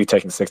 You're typically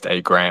taking 6 to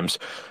 8 grams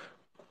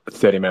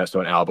 30 minutes to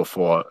an hour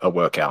before a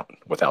workout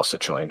with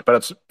L-citrulline, but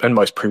it's in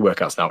most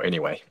pre-workouts now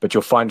anyway. But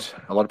you'll find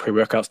a lot of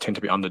pre-workouts tend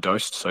to be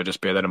underdosed, so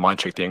just bear that in mind,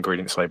 check the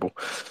ingredients label.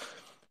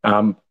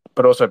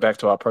 But also back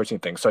to our protein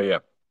thing. So yeah,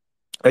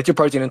 that's your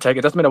protein intake.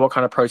 It doesn't matter what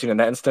kind of protein in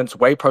that instance.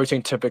 Whey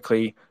protein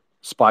typically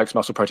spikes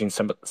muscle protein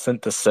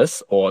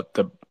synthesis, or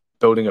the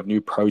building of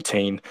new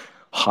protein,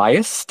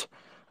 highest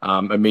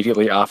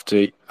immediately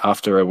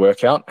after a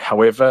workout.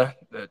 However,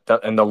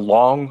 in the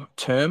long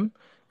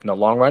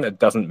run, it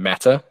doesn't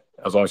matter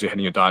as long as you're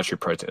hitting your dietary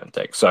protein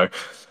intake. So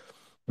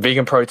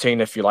vegan protein,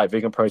 if you like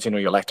vegan protein or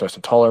you're lactose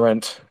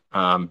intolerant,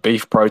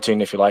 beef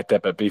protein if you like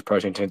that, but beef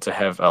protein tends to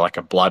have like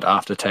a blood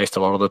aftertaste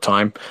a lot of the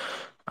time.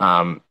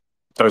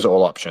 Those are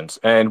all options.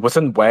 And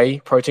within whey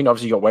protein,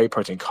 obviously you got whey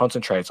protein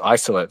concentrates,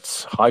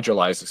 isolates,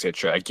 hydrolyzed,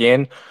 etc.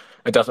 Again,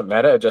 it doesn't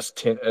matter.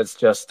 It's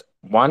just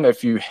one,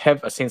 if you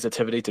have a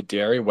sensitivity to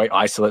dairy, whey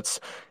isolates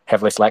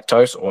have less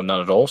lactose or none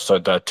at all. So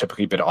they're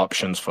typically better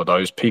options for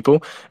those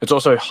people. It's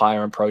also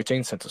higher in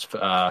protein since it's,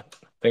 I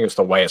think it's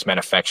the way it's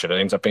manufactured. It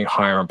ends up being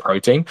higher in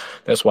protein.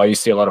 That's why you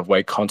see a lot of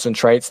whey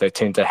concentrates. They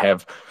tend to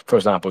have, for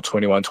example,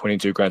 21,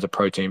 22 grams of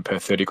protein per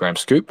 30-gram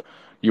scoop.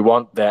 You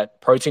want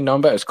that protein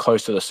number as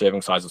close to the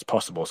serving size as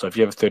possible. So if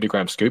you have a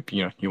 30-gram scoop,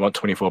 you want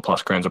 24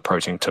 plus grams of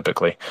protein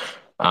typically,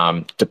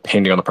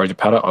 depending on the protein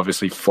powder.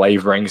 Obviously,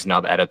 flavorings and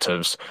other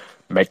additives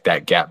make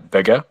that gap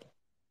bigger.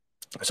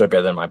 So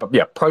bear that in mind. But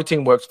yeah,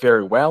 protein works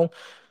very well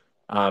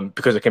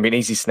because it can be an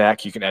easy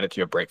snack. You can add it to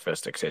your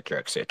breakfast, etc.,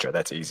 etc.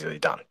 That's easily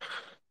done.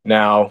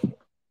 Now,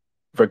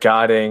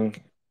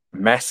 regarding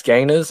mass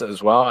gainers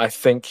as well. I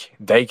think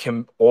they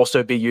can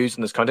also be used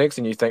in this context.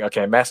 And you think,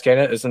 okay, mass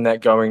gainer, isn't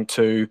that going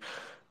to,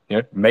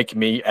 make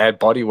me add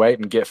body weight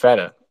and get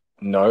fatter?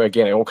 No,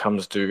 again, it all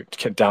comes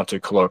down to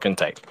caloric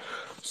intake.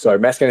 So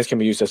mass gainers can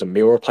be used as a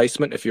meal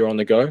replacement if you're on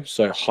the go.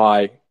 So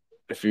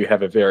if you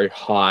have a very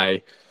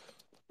high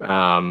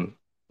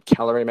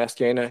calorie mass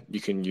gainer,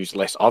 you can use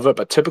less of it.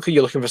 But typically,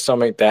 you're looking for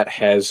something that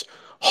has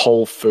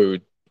whole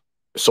food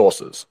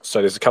sources. So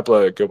there's a couple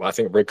of good. I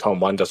think Redcon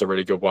One does a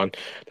really good one.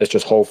 That's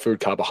just whole food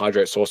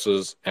carbohydrate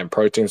sources and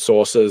protein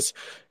sources,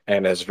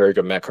 and has a very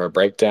good macro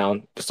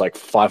breakdown. It's like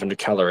 500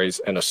 calories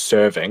in a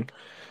serving.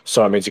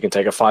 So it means you can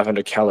take a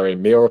 500-calorie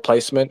meal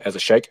replacement as a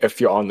shake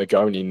if you're on the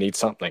go and you need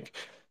something.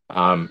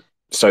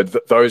 So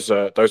those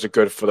are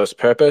good for this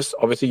purpose.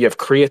 Obviously, you have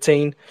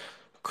creatine.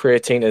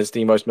 Creatine is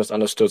the most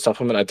misunderstood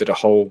supplement. I did a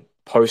whole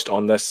post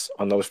on this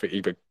on the Lift Fit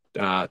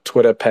Ebook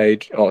Twitter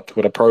page or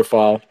Twitter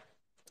profile,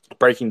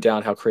 breaking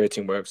down how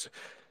creatine works,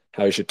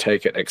 how you should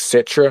take it,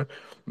 etc.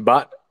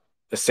 But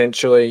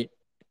essentially,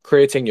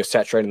 creatine, you're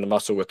saturating the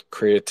muscle with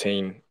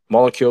creatine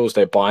molecules.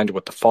 They bind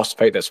with the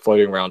phosphate that's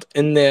floating around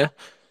in there.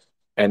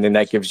 And then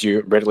that gives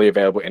you readily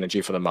available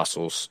energy for the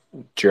muscles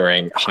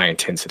during high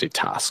intensity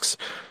tasks.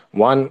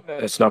 One,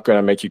 it's not going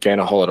to make you gain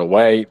a whole lot of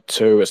weight.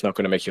 Two, it's not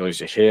going to make you lose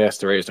your hair.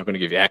 Three, it's not going to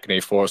give you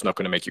acne. Four, it's not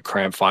going to make you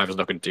cramp. Five, it's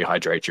not going to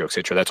dehydrate you,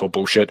 etc. That's all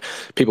bullshit.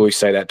 People who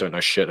say that don't know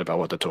shit about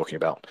what they're talking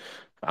about.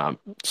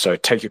 So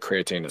take your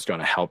creatine. It's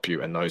going to help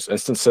you in those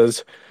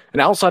instances.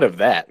 And outside of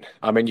that,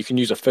 I mean, you can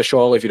use a fish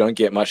oil if you don't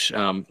get much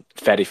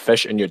fatty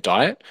fish in your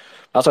diet.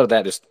 Outside of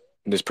that,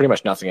 there's pretty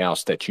much nothing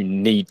else that you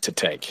need to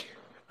take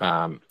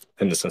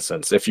in this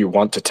instance. If you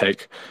want to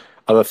take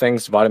other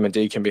things, vitamin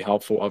D can be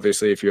helpful,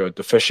 obviously, if you're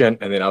deficient,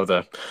 and then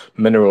other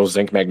minerals,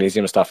 zinc,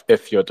 magnesium stuff,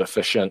 if you're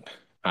deficient.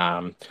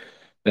 Then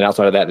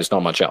outside of that, there's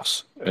not much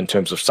else in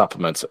terms of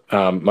supplements.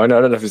 Mona,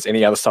 I don't know if there's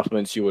any other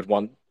supplements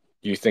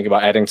you think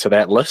about adding to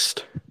that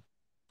list.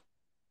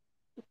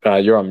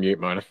 You're on mute,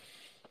 Mona.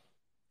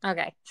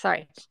 Okay,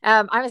 sorry.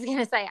 I was going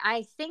to say,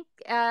 I think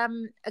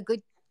a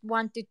good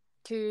one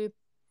to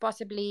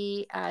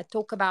possibly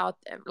talk about,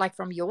 like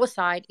from your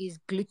side, is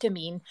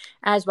glutamine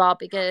as well,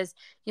 because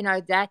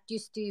that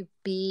used to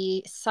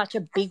be such a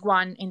big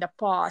one in the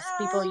past.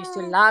 People used to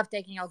love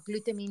taking out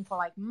glutamine for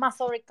like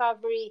muscle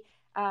recovery.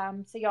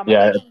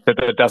 Yeah,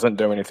 it doesn't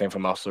do anything for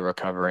muscle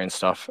recovery and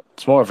stuff.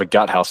 It's more of a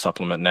gut health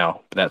supplement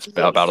now, but that's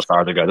about as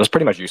far as it goes. It's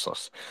pretty much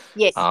useless.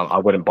 Yes. I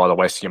wouldn't bother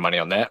wasting your money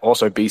on that.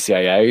 Also,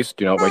 BCAAs,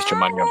 do not waste your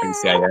money on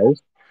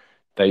BCAAs.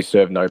 They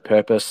serve no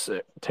purpose.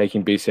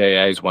 Taking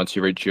BCAAs once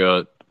you reach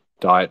your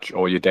diet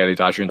or your daily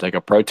dietary intake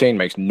of protein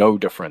makes no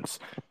difference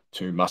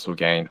to muscle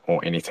gain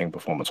or anything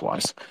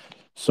performance-wise.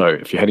 So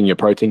if you're hitting your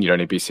protein, you don't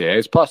need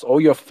BCAAs. Plus, all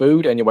your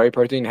food and your whey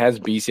protein has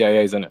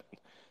BCAAs in it.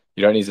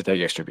 You don't need to take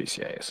extra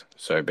BCAAs,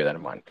 so bear that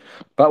in mind.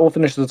 But we'll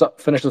finish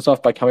this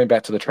off by coming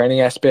back to the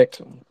training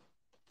aspect.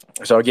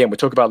 So again, we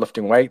talk about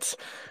lifting weights.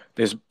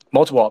 There's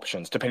multiple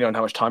options depending on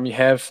how much time you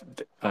have.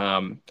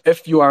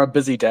 If you are a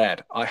busy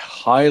dad, I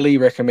highly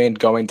recommend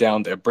going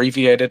down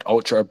the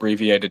ultra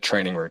abbreviated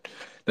training route.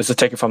 This is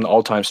taken from the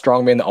old-time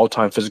strongmen, the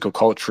old-time physical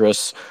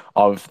culturists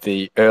of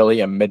the early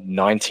and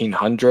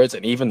mid-1900s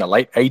and even the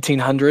late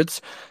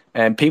 1800s.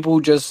 And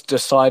people just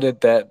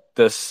decided that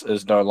this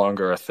is no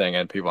longer a thing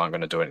and people aren't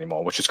going to do it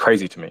anymore, which is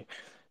crazy to me.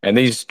 And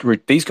these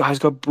guys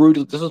got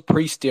brutal. This is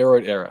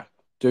pre-steroid era.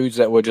 Dudes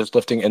that were just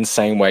lifting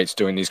insane weights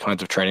doing these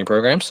kinds of training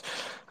programs.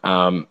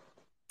 And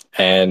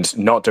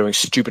not doing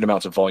stupid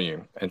amounts of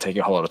volume and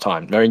taking a whole lot of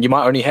time. I mean, you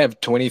might only have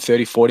 20,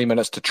 30, 40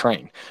 minutes to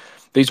train.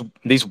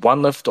 These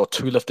one lift or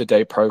two lift a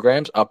day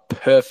programs are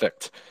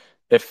perfect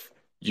if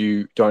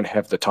you don't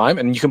have the time,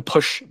 and you can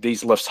push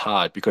these lifts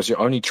hard because you're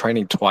only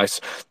training twice,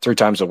 3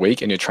 times a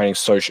week, and you're training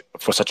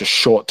for such a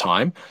short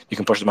time. You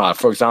can push them hard.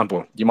 For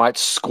example, you might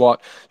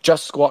squat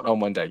on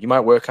one day. You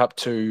might work up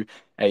to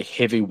a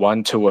heavy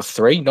 1, 2, or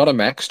 3, not a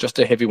max, just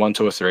a heavy 1,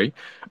 2, or 3.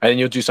 And then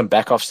you'll do some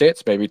back off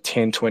sets, maybe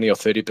 10, 20, or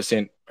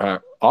 30%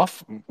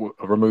 off,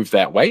 remove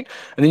that weight.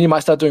 And then you might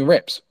start doing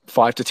reps,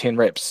 5 to 10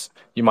 reps.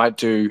 You might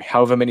do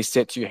however many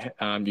sets you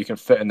can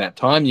fit in that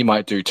time. You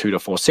might do 2 to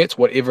 4 sets,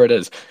 whatever it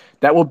is.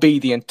 That will be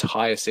the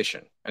entire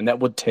session. And that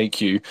would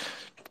take you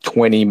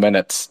 20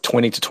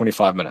 to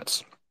 25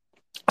 minutes.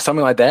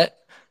 Something like that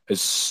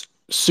is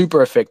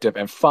super effective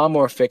and far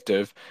more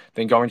effective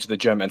than going to the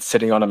gym and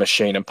sitting on a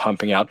machine and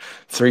pumping out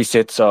 3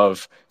 sets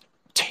of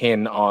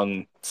 10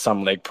 on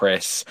some leg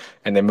press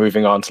and then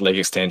moving on to leg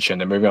extension,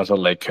 then moving on to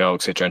leg curl,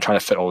 etc., and trying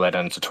to fit all that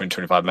into 20,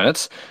 25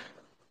 minutes.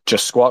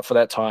 Just squat for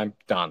that time,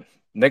 done.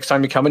 Next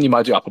time you come in, you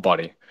might do upper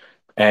body.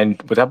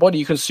 And with that body,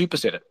 you can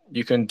superset it.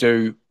 You can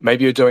do,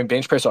 maybe you're doing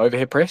bench press or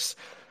overhead press.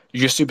 You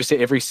just superset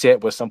every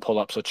set with some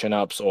pull-ups or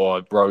chin-ups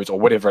or rows or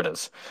whatever it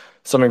is.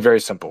 Something very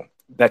simple.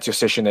 That's your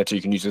session that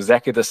you can use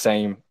exactly the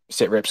same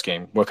set rep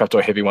scheme. Work up to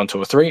a heavy 1, 2,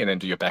 or 3, and then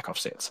do your back off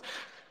sets.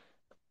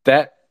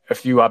 That,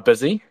 if you are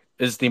busy,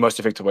 is the most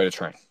effective way to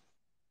train.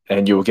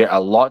 and you'll get a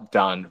lot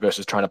done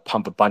versus trying to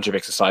pump a bunch of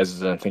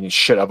exercises and thinking,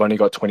 shit, I've only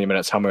got 20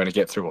 minutes. How am I going to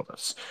get through all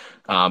this?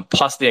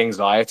 Plus the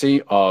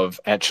anxiety of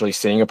actually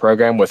seeing a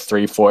program with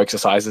 3, 4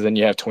 exercises and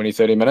you have 20,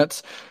 30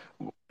 minutes,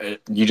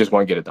 you just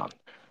won't get it done.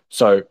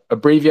 So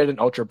abbreviated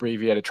and ultra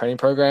abbreviated training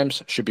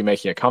programs should be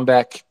making a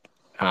comeback.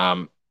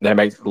 They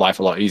make life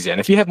a lot easier. And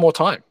if you have more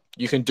time,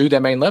 you can do their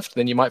main lift,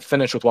 then you might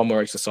finish with one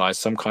more exercise,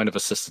 some kind of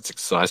assistance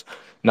exercise,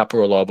 an upper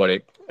or lower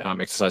body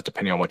exercise,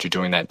 depending on what you're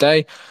doing that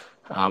day,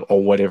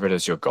 or whatever it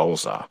is your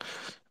goals are.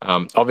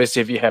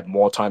 Obviously, if you have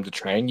more time to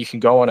train, you can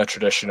go on a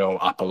traditional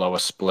upper lower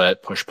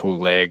split, push pull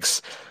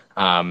legs.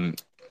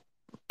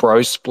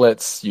 Bro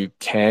splits you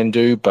can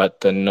do,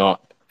 but they're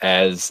not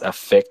as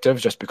effective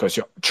just because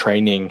you're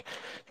training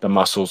the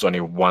muscles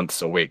only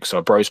once a week. So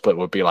a bro split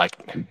would be like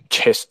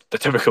chest, the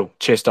typical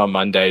chest on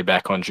Monday,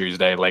 back on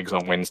Tuesday, legs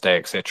on Wednesday,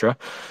 etc.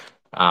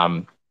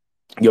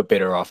 You're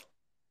better off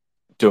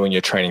doing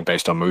your training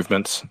based on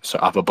movements. So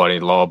upper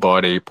body, lower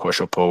body, push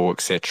or pull,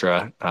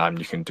 etc.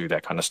 You can do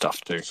that kind of stuff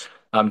too.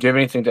 Do you have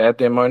anything to add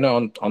there,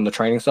 Mona, on the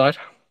training side?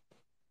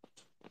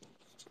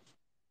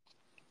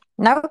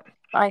 No,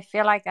 I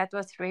feel like that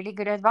was really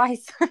good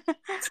advice.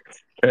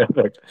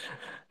 Perfect.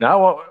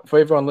 Now, for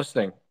everyone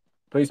listening,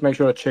 please make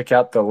sure to check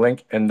out the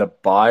link in the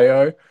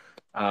bio.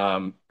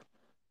 Actually,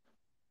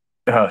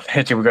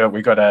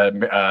 we got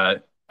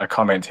a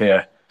comment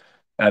here.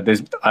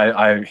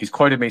 He's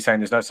quoted me saying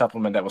there's no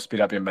supplement that will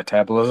speed up your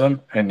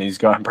metabolism, and he's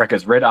going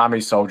brackets Red Army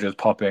soldiers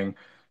popping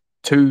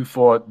 2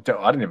 for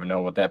I don't even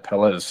know what that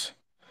pill is.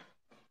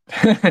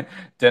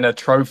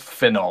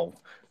 Dinotrophinol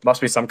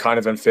must be some kind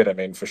of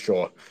amphetamine for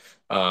sure.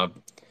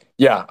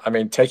 Yeah, I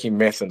mean, taking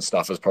meth and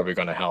stuff is probably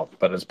going to help,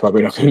 but it's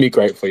probably not going to be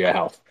great for your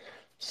health.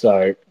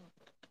 So,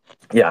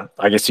 yeah,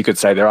 I guess you could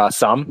say there are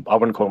some. I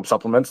wouldn't call them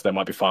supplements. They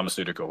might be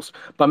pharmaceuticals.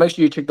 But make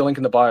sure you check the link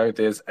in the bio.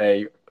 There's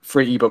a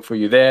free ebook for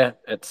you there.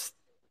 It's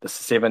the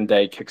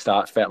 7-day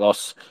Kickstart Fat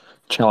Loss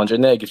Challenge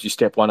in there. It gives you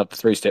step 1 of the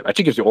 3 steps.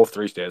 Actually, gives you all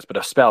 3 steps, but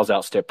it spells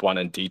out step 1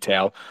 in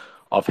detail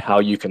of how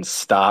you can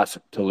start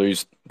to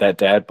lose that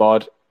dad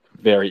bod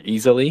very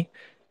easily.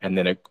 And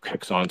then it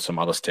kicks on some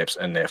other steps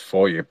in there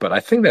for you. But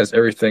I think that's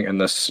everything in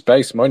this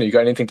space. Mona, you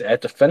got anything to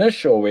add to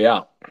finish, or are we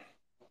out?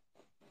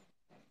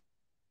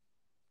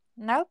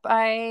 Nope,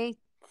 I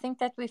think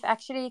that we've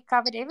actually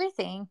covered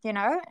everything,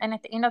 and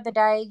at the end of the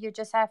day, you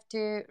just have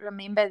to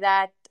remember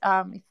that,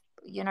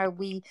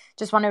 we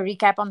just want to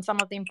recap on some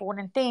of the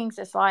important things.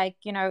 It's like,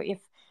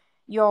 if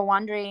you're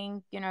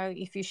wondering,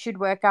 if you should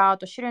work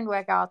out or shouldn't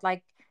work out,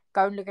 like,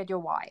 go and look at your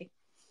why.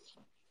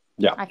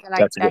 Yeah, I feel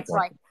like that's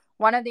like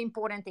one of the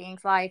important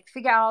things, like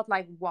figure out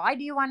like why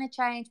do you want to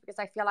change, because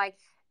I feel like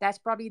that's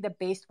probably the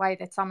best way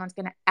that someone's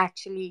going to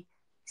actually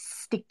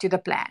stick to the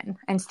plan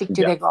and stick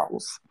to their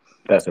goals.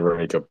 That's a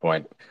really good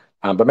point.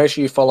 But make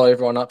sure you follow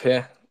everyone up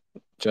here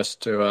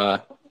just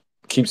to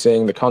keep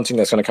seeing the content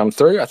that's going to come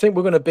through. I think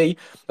we're actually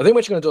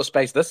going to do a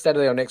space this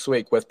Saturday or next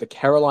week with the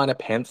Carolina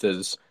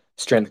Panthers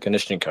strength and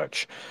conditioning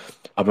coach.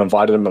 I've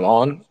invited him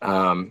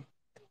on.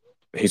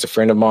 He's a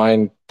friend of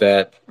mine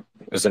that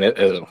is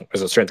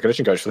a strength and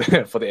conditioning coach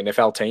for the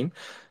NFL team.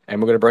 And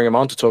we're going to bring him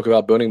on to talk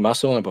about building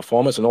muscle and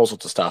performance and all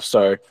sorts of stuff.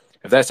 So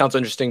if that sounds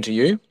interesting to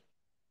you,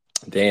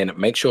 then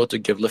make sure to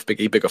give Lift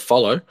Big Eat Big a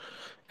follow.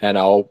 And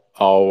I'll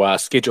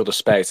schedule the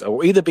space. It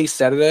will either be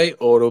Saturday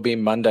or it'll be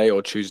Monday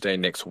or Tuesday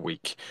next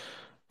week.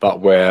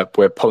 But we're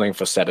pulling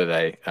for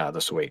Saturday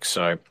this week.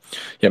 So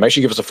yeah, make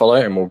sure you give us a follow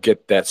and we'll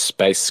get that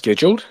space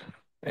scheduled.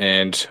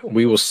 And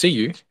we will see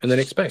you in the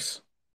next space.